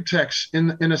local architects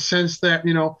in a sense that,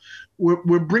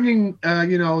 we're bringing,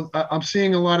 I'm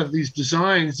seeing a lot of these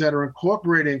designs that are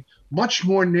incorporating much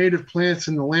more native plants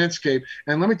in the landscape.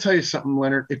 And let me tell you something,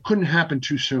 Leonard, it couldn't happen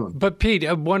too soon. But Pete,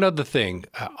 one other thing,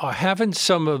 haven't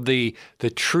some of the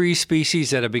tree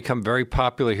species that have become very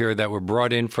popular here that were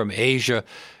brought in from Asia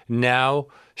now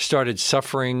started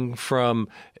suffering from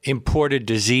imported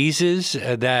diseases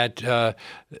that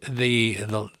the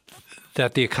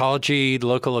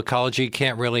local ecology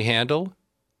can't really handle?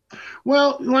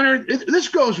 Well, Leonard, this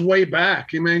goes way back.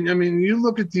 I mean, you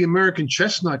look at the American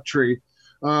chestnut tree,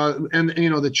 and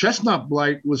the chestnut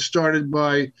blight was started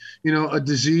by a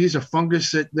disease, a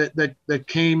fungus that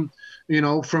came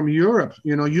from Europe.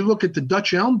 You look at the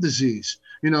Dutch elm disease.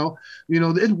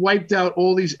 It wiped out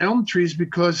all these elm trees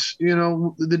because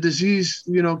the disease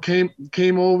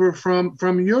came over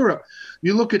from Europe.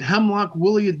 You look at hemlock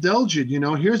woolly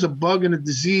adelgid. Here's a bug and a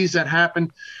disease that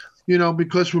happened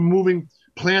because we're moving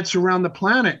plants around the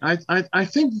planet. I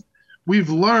think we've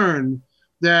learned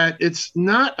that it's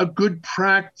not a good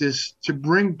practice to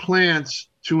bring plants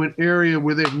to an area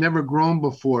where they've never grown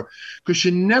before, because you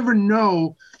never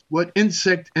know what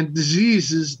insect and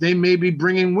diseases they may be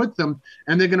bringing with them,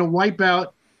 and they're going to wipe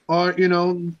out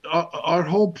our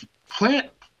whole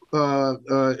plant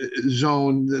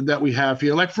zone that we have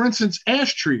here. Like, for instance,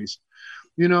 ash trees.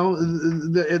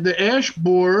 The ash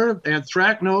borer,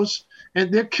 anthracnose,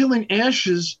 and they're killing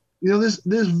ashes.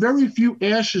 There's very few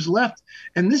ashes left,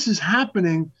 and this is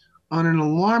happening on an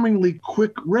alarmingly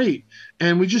quick rate,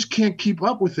 and we just can't keep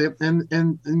up with it.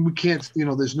 And we can't.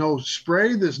 There's no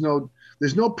spray. There's no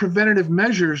preventative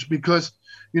measures because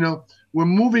we're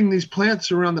moving these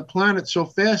plants around the planet so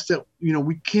fast that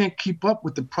we can't keep up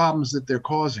with the problems that they're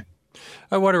causing.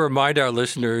 I want to remind our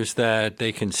listeners that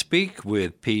they can speak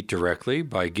with Pete directly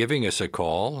by giving us a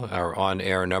call. Our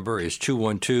on-air number is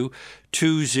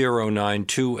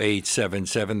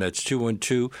 212-209-2877. That's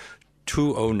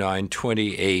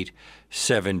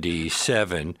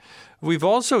 212-209-2877. We've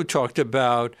also talked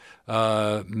about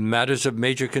matters of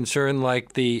major concern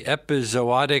like the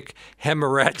epizootic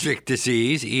hemorrhagic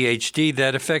disease, EHD,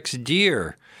 that affects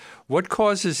deer. What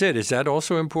causes it? Is that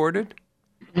also imported?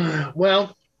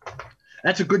 Well,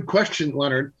 that's a good question,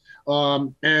 Leonard.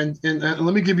 And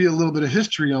let me give you a little bit of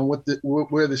history on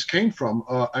where this came from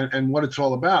and what it's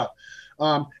all about.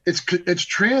 It's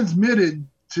transmitted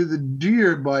to the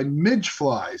deer by midge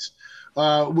flies,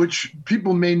 which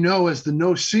people may know as the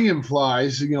no-see-em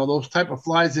flies. Those type of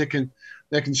flies that can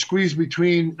squeeze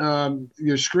between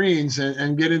your screens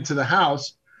and get into the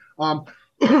house.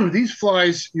 These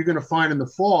flies you're going to find in the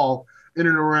fall in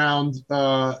and around,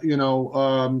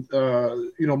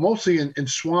 mostly in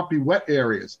swampy, wet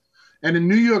areas. And in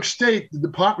New York State, the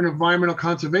Department of Environmental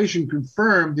Conservation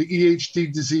confirmed the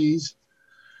EHD disease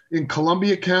in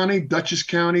Columbia County, Dutchess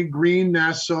County, Greene,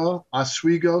 Nassau,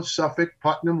 Oswego, Suffolk,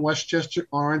 Putnam, Westchester,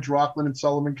 Orange, Rockland, and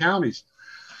Sullivan counties.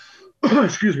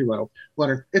 Excuse me,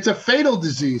 Leonard. It's a fatal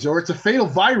disease, or it's a fatal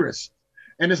virus,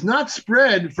 and it's not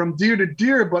spread from deer to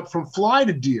deer, but from fly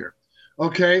to deer.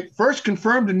 Okay, first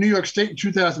confirmed in New York State in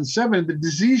 2007, the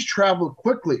disease traveled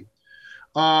quickly.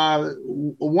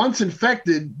 Once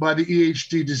infected by the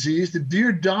EHD disease, the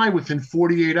deer die within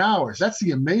 48 hours. That's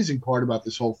the amazing part about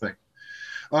this whole thing.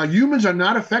 Humans are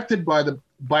not affected by the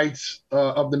bites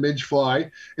of the midge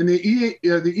fly, and the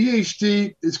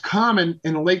EHD is common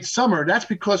in the late summer. That's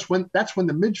because that's when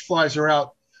the midge flies are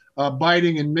out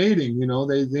biting and mating.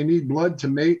 They need blood to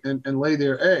mate and lay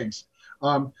their eggs.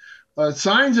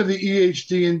 Signs of the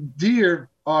EHD in deer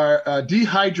are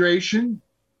dehydration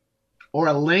or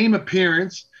a lame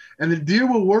appearance, and the deer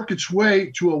will work its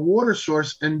way to a water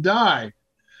source and die.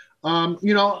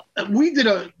 We did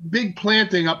a big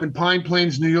planting up in Pine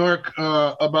Plains, New York,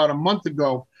 about a month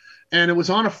ago, and it was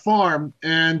on a farm,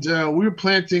 and we were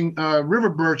planting river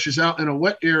birches out in a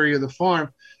wet area of the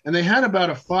farm, and they had about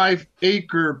a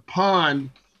 5-acre pond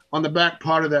on the back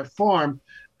part of that farm,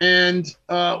 and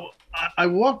I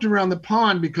walked around the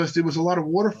pond because there was a lot of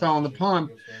waterfowl in the pond,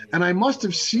 and I must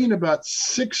have seen about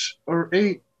 6 or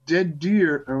 8 dead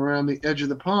deer around the edge of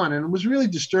the pond, and it was really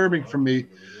disturbing for me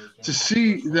to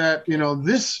see that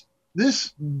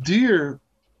this deer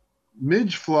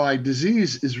midge fly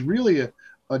disease is really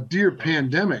a deer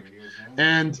pandemic,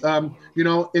 and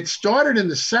it started in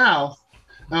the South,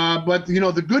 but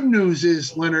the good news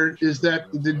is, Leonard, is that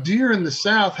the deer in the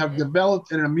South have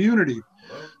developed an immunity.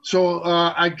 So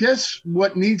I guess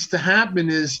what needs to happen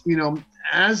is,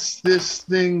 as this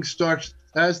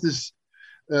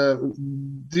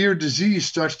deer disease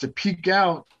starts to peak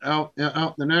out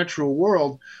in the natural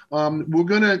world, we're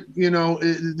gonna,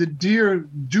 the deer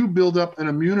do build up an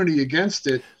immunity against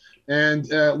it, and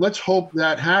let's hope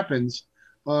that happens,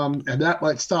 and that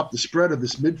might stop the spread of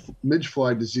this midge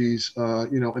fly disease,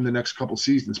 in the next couple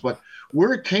seasons. But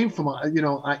where it came from,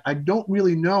 I don't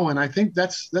really know, and I think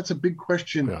that's a big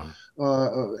question. Yeah.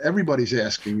 Everybody's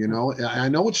asking. I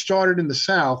know it started in the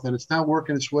South and it's now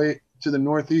working its way to the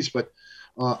Northeast, but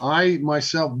I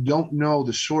myself don't know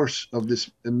the source of this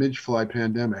midge fly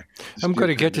pandemic. I'm going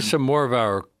to get to some more of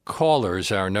our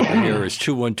callers. Our number here is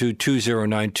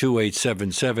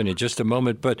 212-209-2877 in just a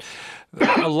moment. But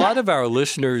a lot of our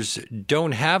listeners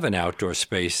don't have an outdoor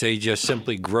space. They just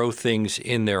simply grow things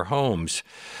in their homes.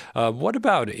 What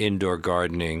about indoor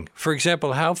gardening? For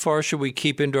example, how far should we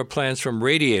keep indoor plants from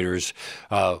radiators?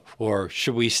 Or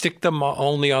should we stick them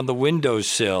only on the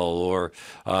windowsill? Or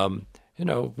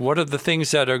what are the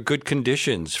things that are good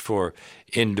conditions for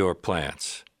indoor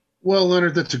plants? Well,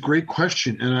 Leonard, that's a great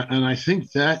question. And I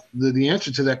think that the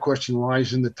answer to that question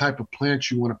lies in the type of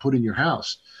plants you want to put in your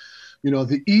house.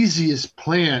 The easiest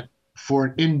plant for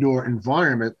an indoor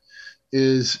environment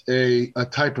is a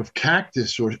type of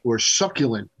cactus or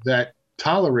succulent that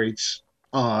tolerates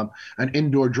an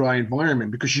indoor dry environment.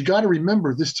 Because you got to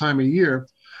remember, this time of year,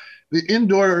 the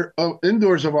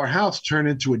indoors of our house turn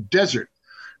into a desert.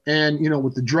 And,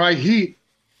 with the dry heat,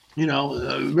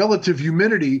 relative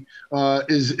humidity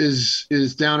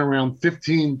is down around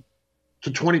 15 to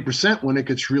 20% when it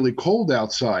gets really cold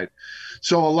outside.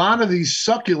 So a lot of these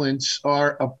succulents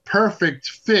are a perfect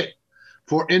fit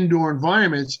for indoor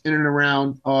environments in and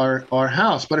around our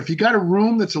house. But if you got a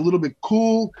room that's a little bit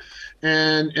cool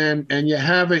and you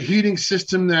have a heating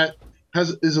system that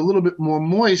is a little bit more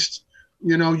moist,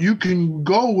 you can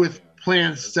go with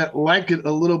plants that like it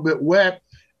a little bit wet.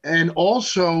 And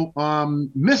also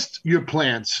mist your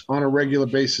plants on a regular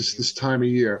basis this time of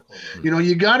year.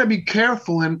 You got to be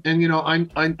careful. And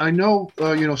I know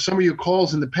some of your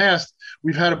calls in the past,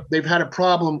 they've had a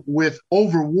problem with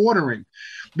overwatering,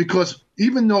 because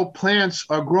even though plants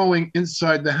are growing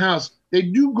inside the house, they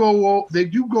do go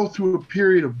through a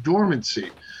period of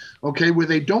dormancy, okay, where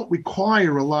they don't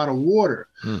require a lot of water.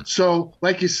 So,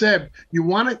 like you said, you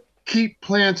want to keep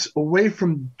plants away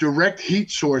from direct heat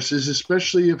sources,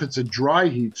 especially if it's a dry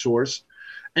heat source.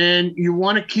 And you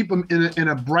want to keep them in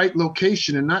a bright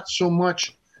location and not so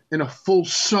much in a full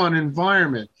sun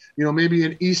environment, maybe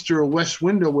an east or a west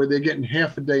window where they're getting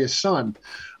half a day of sun.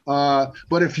 But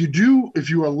if you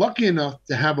are lucky enough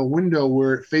to have a window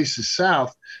where it faces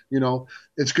south,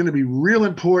 it's going to be real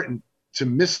important to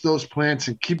mist those plants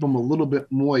and keep them a little bit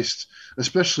moist,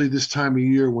 especially this time of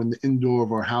year when the indoor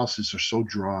of our houses are so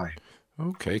dry.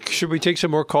 Okay. Should we take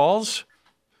some more calls?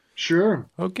 Sure.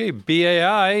 Okay.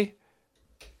 BAI,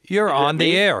 you're on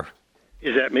the air.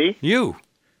 Is that me? You.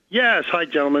 Yes. Hi,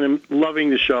 gentlemen. I'm loving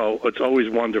the show. It's always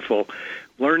wonderful.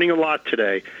 Learning a lot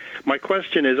today. My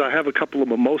question is, I have a couple of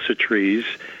mimosa trees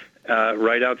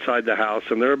right outside the house,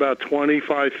 and they're about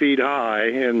 25 feet high,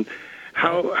 and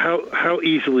how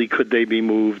easily could they be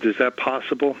moved? Is that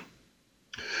possible?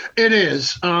 It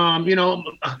is. Growing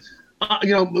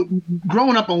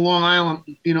up on Long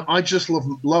Island, I just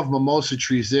love mimosa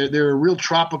trees. They're a real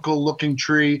tropical looking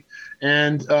tree,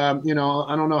 and I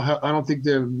don't think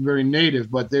they're very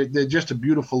native, but they're just a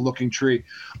beautiful looking tree.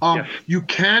 Yes. You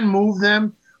can move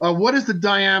them. What is the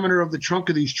diameter of the trunk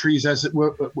of these trees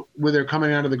where they're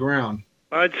coming out of the ground?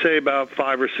 I'd say about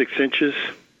 5 or 6 inches.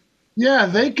 Yeah,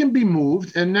 they can be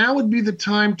moved, and now would be the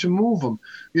time to move them.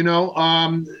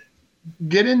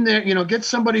 Get in there, get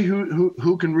somebody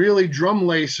who can really drum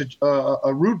lace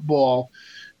a root ball,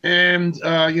 and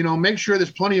make sure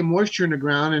there's plenty of moisture in the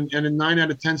ground, and in 9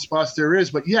 out of 10 spots there is.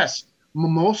 But yes,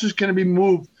 mimosas can be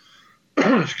moved.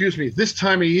 Excuse me, this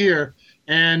time of year,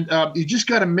 and you just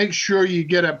got to make sure you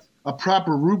get a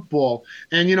proper root ball.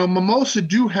 And mimosa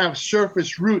do have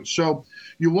surface roots, so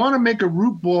you want to make a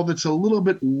root ball that's a little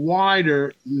bit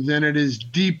wider than it is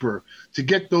deeper to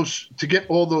get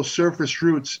all those surface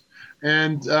roots.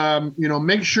 And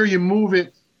make sure you move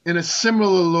it in a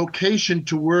similar location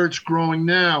to where it's growing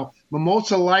now.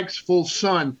 Mimosa likes full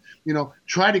sun.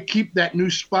 Try to keep that new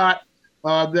spot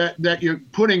that you're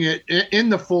putting it in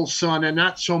the full sun, and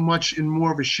not so much in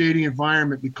more of a shady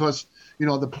environment, because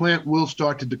the plant will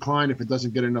start to decline if it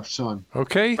doesn't get enough sun.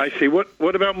 Okay. I see.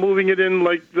 What about moving it in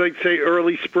like say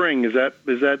early spring? Is that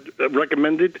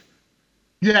recommended?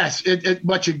 Yes,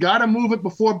 but you got to move it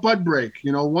before bud break.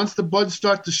 Once the buds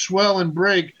start to swell and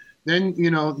break, then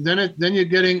you're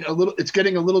getting it's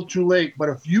getting a little too late. But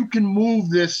if you can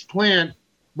move this plant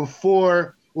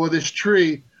before, or this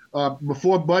tree,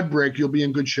 before bud break, you'll be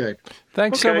in good shape.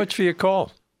 Thanks so much for your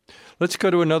call. Let's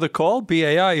go to another call.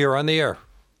 BAI, you're on the air.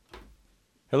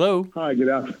 Hello. Hi,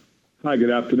 good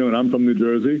afternoon. I'm from New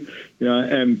Jersey.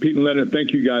 And Pete and Leonard,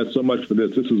 thank you guys so much for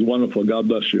this. This is wonderful. God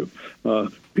bless you.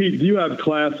 Pete, do you have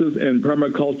classes in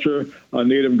permaculture,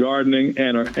 native gardening,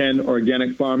 and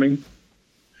organic farming?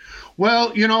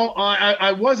 Well,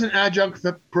 I was an adjunct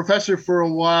professor for a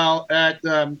while at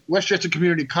Westchester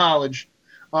Community College,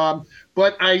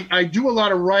 but I do a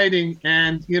lot of writing,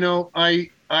 and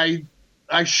I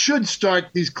should start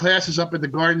these classes up at the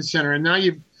Garden Center. And now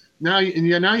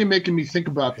you're making me think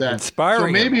about that.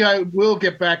 Inspiring. So maybe I will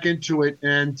get back into it,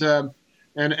 and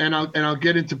I'll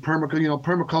get into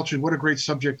permaculture. What a great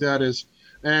subject that is,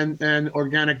 and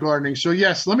organic gardening. So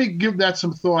yes, let me give that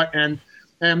some thought, and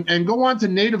go on to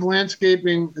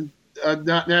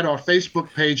nativelandscaping.net, our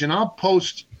Facebook page, and I'll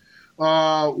post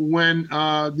when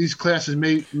these classes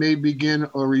may begin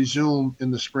or resume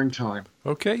in the springtime.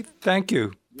 Okay, thank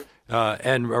you.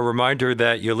 And a reminder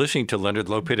that you're listening to Leonard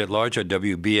Lopate at Large on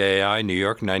WBAI New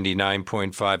York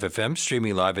 99.5 FM,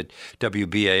 streaming live at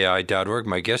WBAI.org.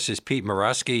 My guest is Pete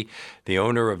Murawski, the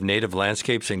owner of Native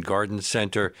Landscapes and Garden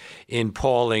Center in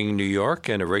Pawling, New York,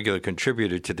 and a regular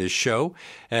contributor to this show.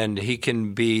 And he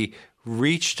can be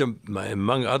reached,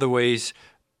 among other ways,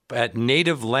 at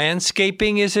Native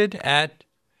Landscaping, is it? At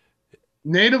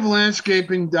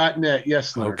nativelandscaping.net.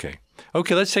 Yes, Leonard.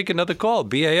 Okay, let's take another call.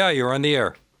 BAI, you're on the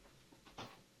air.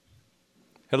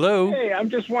 Hello. Hey, I'm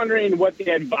just wondering what the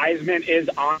advisement is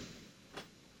on.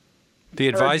 The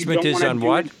advisement is on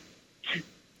what?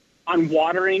 On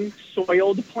watering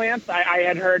soiled plants. I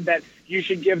had heard that you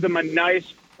should give them a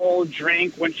nice full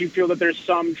drink once you feel that there's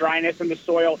some dryness in the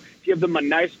soil. Give them a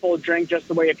nice full drink, just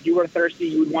the way if you were thirsty,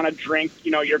 you would want to drink,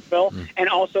 your fill. And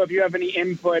also, if you have any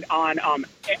input on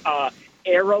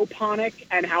aeroponic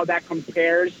and how that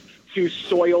compares to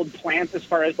soiled plants as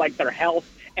far as like their health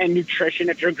and nutrition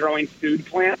if you're growing food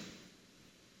plants?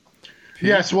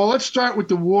 Yes, well, let's start with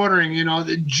the watering.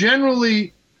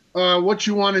 Generally, what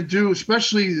you want to do,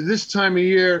 especially this time of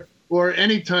year or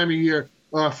any time of year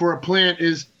for a plant,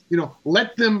 is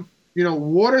let them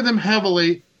water them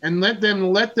heavily and let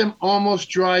them almost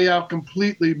dry out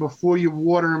completely before you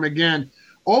water them again.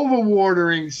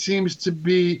 Overwatering seems to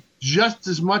be just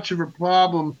as much of a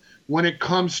problem when it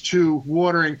comes to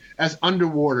watering as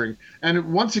underwatering.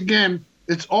 And once again,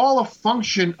 it's all a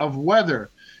function of weather.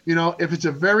 If it's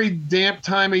a very damp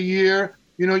time of year,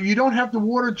 you don't have to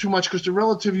water too much because the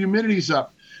relative humidity's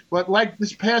up. But like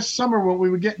this past summer when we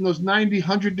were getting those 90,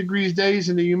 100 degrees days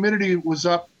and the humidity was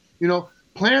up,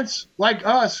 plants like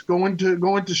us go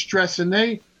into stress, and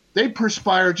they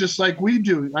perspire just like we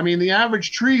do. I mean, the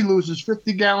average tree loses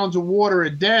 50 gallons of water a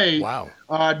day. Wow.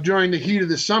 During the heat of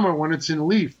the summer when it's in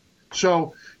leaf.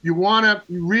 So you want to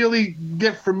really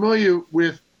get familiar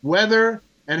with weather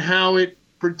and how it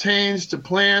pertains to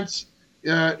plants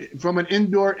from an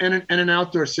indoor and an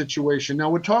outdoor situation.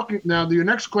 Now your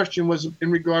next question was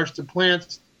in regards to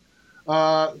plants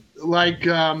that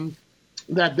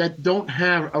don't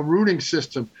have a rooting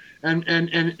system and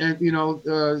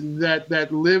that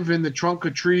live in the trunk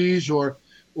of trees or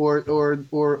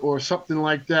something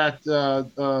like that.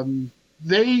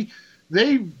 They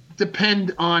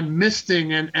depend on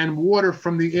misting and water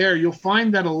from the air. You'll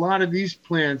find that a lot of these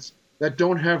plants that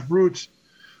don't have roots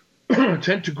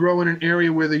tend to grow in an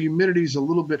area where the humidity is a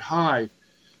little bit high.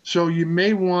 So you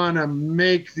may want to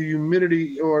make the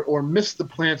humidity or mist the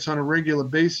plants on a regular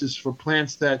basis for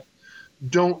plants that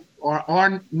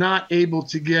are not able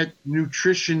to get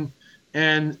nutrition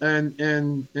and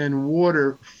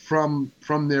water from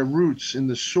their roots in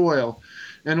the soil.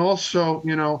 And also,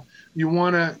 you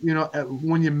want to,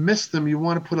 when you mist them, you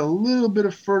want to put a little bit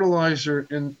of fertilizer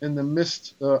in the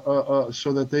mist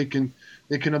so that they can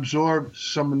absorb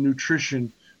some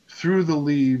nutrition through the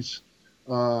leaves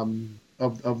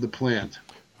of the plant.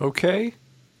 Okay.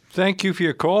 Thank you for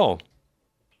your call.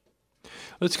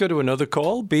 Let's go to another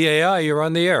call. BAI, you're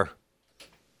on the air.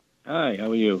 Hi,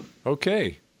 how are you?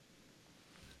 Okay.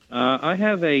 I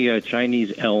have a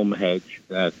Chinese elm hedge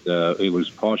that it was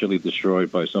partially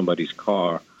destroyed by somebody's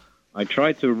car. I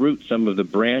tried to root some of the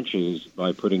branches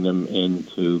by putting them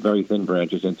into very thin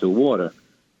branches into water,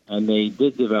 and they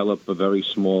did develop a very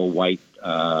small white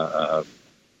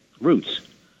roots.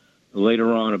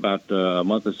 Later on, about a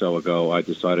month or so ago, I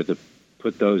decided to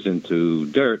put those into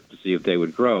dirt to see if they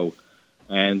would grow.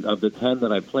 And of the 10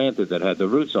 that I planted that had the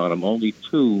roots on them, only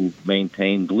 2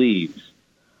 maintained leaves.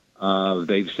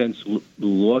 They've since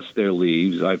lost their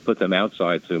leaves. I put them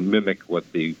outside to mimic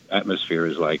what the atmosphere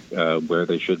is like, where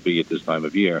they should be at this time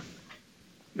of year.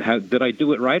 Did I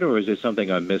do it right, or is there something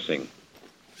I'm missing?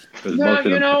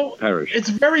 No, it's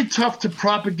very tough to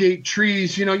propagate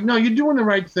trees. No, you're doing the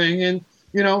right thing. And,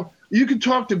 you can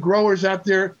talk to growers out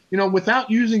there, without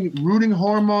using rooting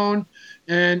hormone.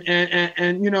 And as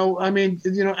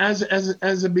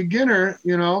a beginner,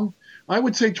 I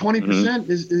would say 20%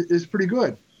 is pretty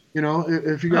good,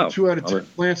 if you got 2 out of 10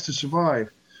 plants to survive.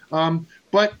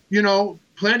 But,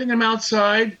 planting them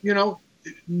outside,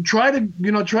 try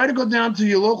to go down to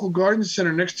your local garden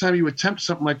center next time you attempt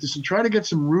something like this and try to get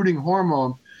some rooting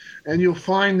hormone, and you'll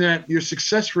find that your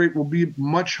success rate will be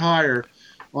much higher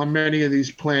on many of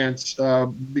these plants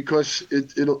because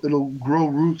it'll grow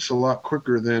roots a lot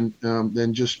quicker than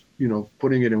just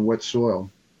putting it in wet soil.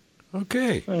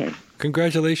 Okay,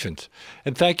 congratulations,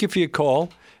 and thank you for your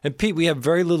call. And Pete, we have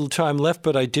very little time left,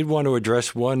 but I did want to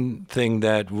address one thing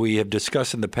that we have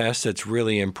discussed in the past that's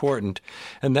really important,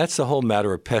 and that's the whole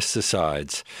matter of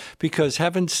pesticides. Because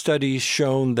haven't studies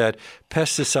shown that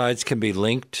pesticides can be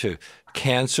linked to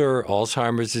cancer,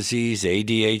 Alzheimer's disease,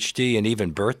 ADHD, and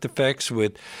even birth defects,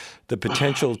 with the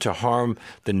potential to harm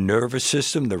the nervous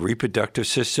system, the reproductive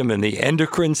system, and the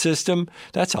endocrine system?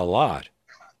 That's a lot.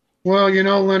 Well,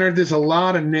 Leonard, there's a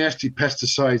lot of nasty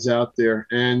pesticides out there,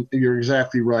 and you're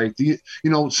exactly right.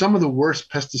 Some of the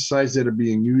worst pesticides that are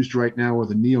being used right now are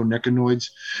the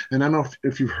neonicotinoids, and I don't know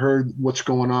if you've heard what's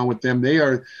going on with them. They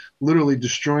are literally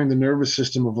destroying the nervous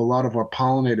system of a lot of our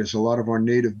pollinators, a lot of our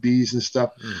native bees and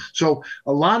stuff. So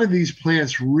a lot of these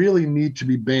plants really need to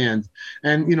be banned.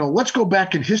 And, let's go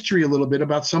back in history a little bit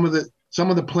about some of the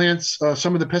plants,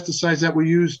 some of the pesticides that were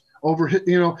used over,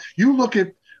 you look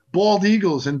at bald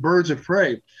eagles and birds of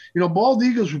prey. Bald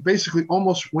eagles basically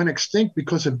almost went extinct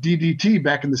because of DDT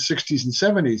back in the 60s and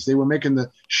 70s. They were making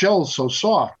the shells so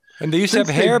soft. And they used to have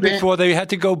hair before they had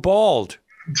to go bald.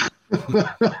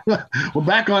 We're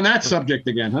back on that subject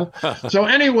again, huh? So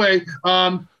anyway,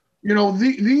 a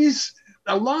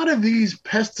lot of these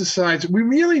pesticides, we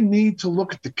really need to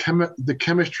look at the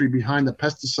chemistry behind the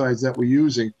pesticides that we're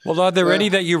using. Well, are there any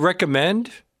that you recommend?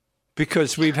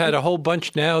 Because we've had a whole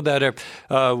bunch now that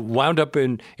are wound up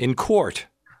in court.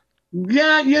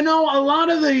 Yeah, a lot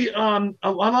of the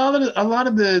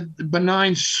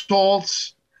benign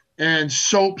salts and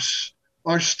soaps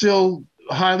are still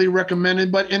highly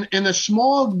recommended. But in a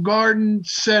small garden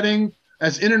setting,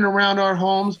 as in and around our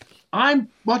homes, I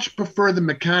much prefer the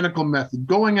mechanical method,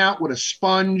 going out with a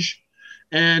sponge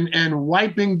and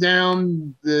wiping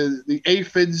down the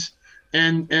aphids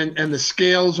and the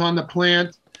scales on the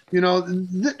plant.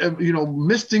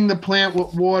 Misting the plant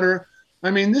with water.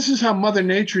 I mean, this is how Mother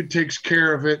Nature takes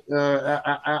care of it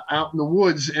out in the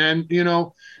woods. And,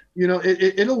 it'll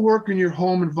work in your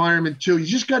home environment too. You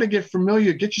just got to get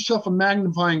familiar, get yourself a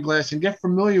magnifying glass and get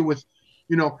familiar with,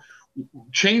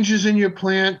 changes in your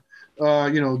plant,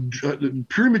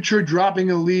 premature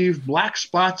dropping of leaves, black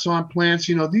spots on plants.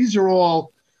 These are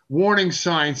all warning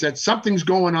signs that something's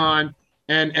going on.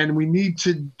 And we need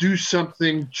to do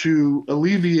something to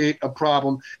alleviate a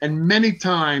problem. And many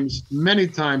times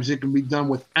it can be done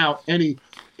without any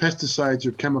pesticides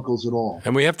or chemicals at all.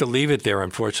 And we have to leave it there,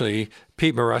 unfortunately.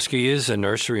 Pete Morosky is a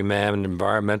nurseryman and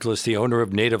environmentalist, the owner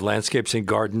of Native Landscapes and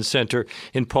Garden Center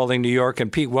in Pawling, New York.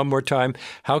 And Pete, one more time,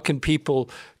 how can people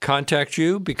contact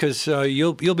you? Because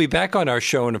you'll be back on our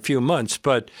show in a few months.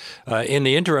 But in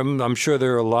the interim, I'm sure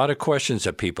there are a lot of questions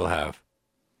that people have.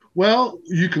 Well,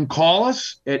 you can call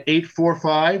us at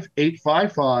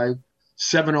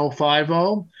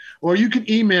 845-855-7050, or you can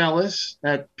email us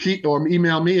at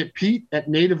email me at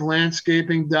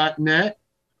pete@nativelandscaping.net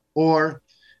or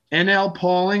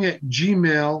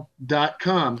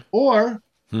nlpawling@gmail.com. Or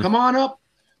come on up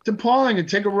to Pawling and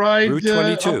take a ride Route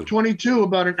 22. Up 22,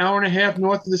 about an hour and a half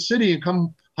north of the city, and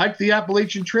come hike the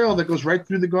Appalachian Trail that goes right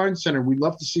through the garden center. We'd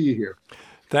love to see you here.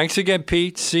 Thanks again,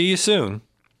 Pete. See you soon.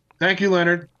 Thank you,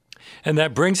 Leonard. And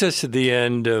that brings us to the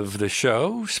end of the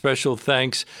show. Special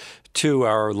thanks to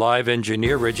our live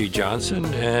engineer, Reggie Johnson,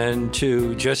 and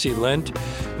to Jesse Lent,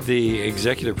 the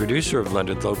executive producer of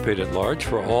Leonard Lopate at Large,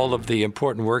 for all of the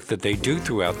important work that they do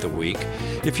throughout the week.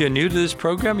 If you're new to this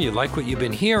program, you like what you've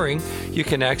been hearing, you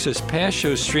can access past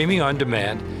shows streaming on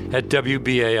demand at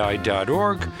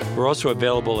WBAI.org. We're also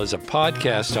available as a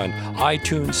podcast on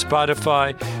iTunes,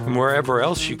 Spotify, and wherever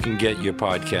else you can get your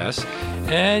podcasts.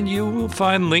 And you will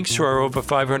find links to our over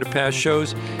 500 past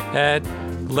shows at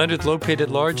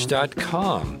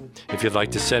LeonardLopateAtLarge.com. If you'd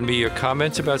like to send me your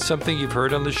comments about something you've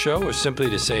heard on the show or simply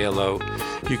to say hello,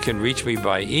 you can reach me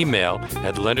by email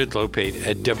at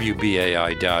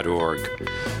leonardlopate@wbai.org.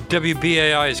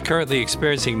 WBAI is currently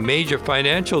experiencing major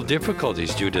financial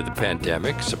difficulties due to the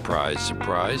pandemic. Surprise,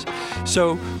 surprise.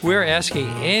 So we're asking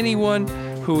anyone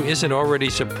who isn't already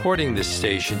supporting this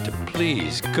station to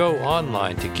please go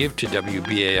online to give to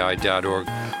WBAI.org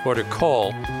or to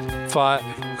call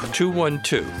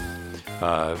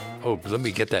 212. Let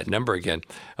me get that number again.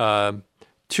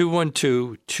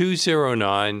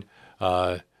 212-209.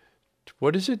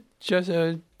 What is it? Just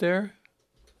there.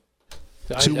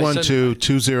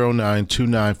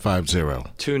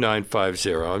 212-209-2950.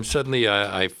 2950. Suddenly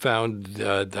I found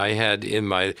I had in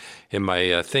my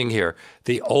thing here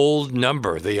the old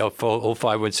number, the old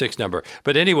 516 number.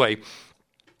 But anyway,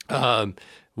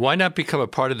 why not become a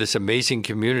part of this amazing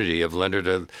community of Leonard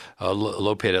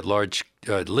Lopate at Large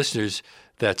listeners?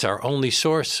 That's our only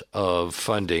source of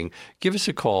funding. Give us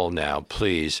a call now,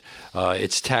 please.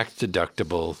 It's tax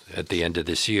deductible at the end of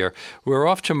this year. We're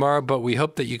off tomorrow, but we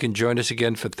hope that you can join us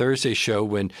again for Thursday's show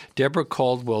when Deborah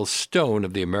Caldwell Stone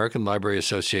of the American Library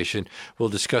Association will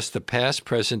discuss the past,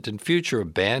 present, and future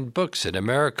of banned books in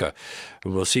America.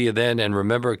 We'll see you then. And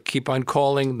remember, keep on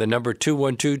calling the number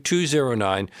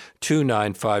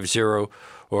 212-209-2950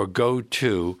 or go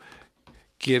to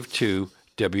give to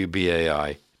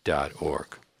WBAI.org.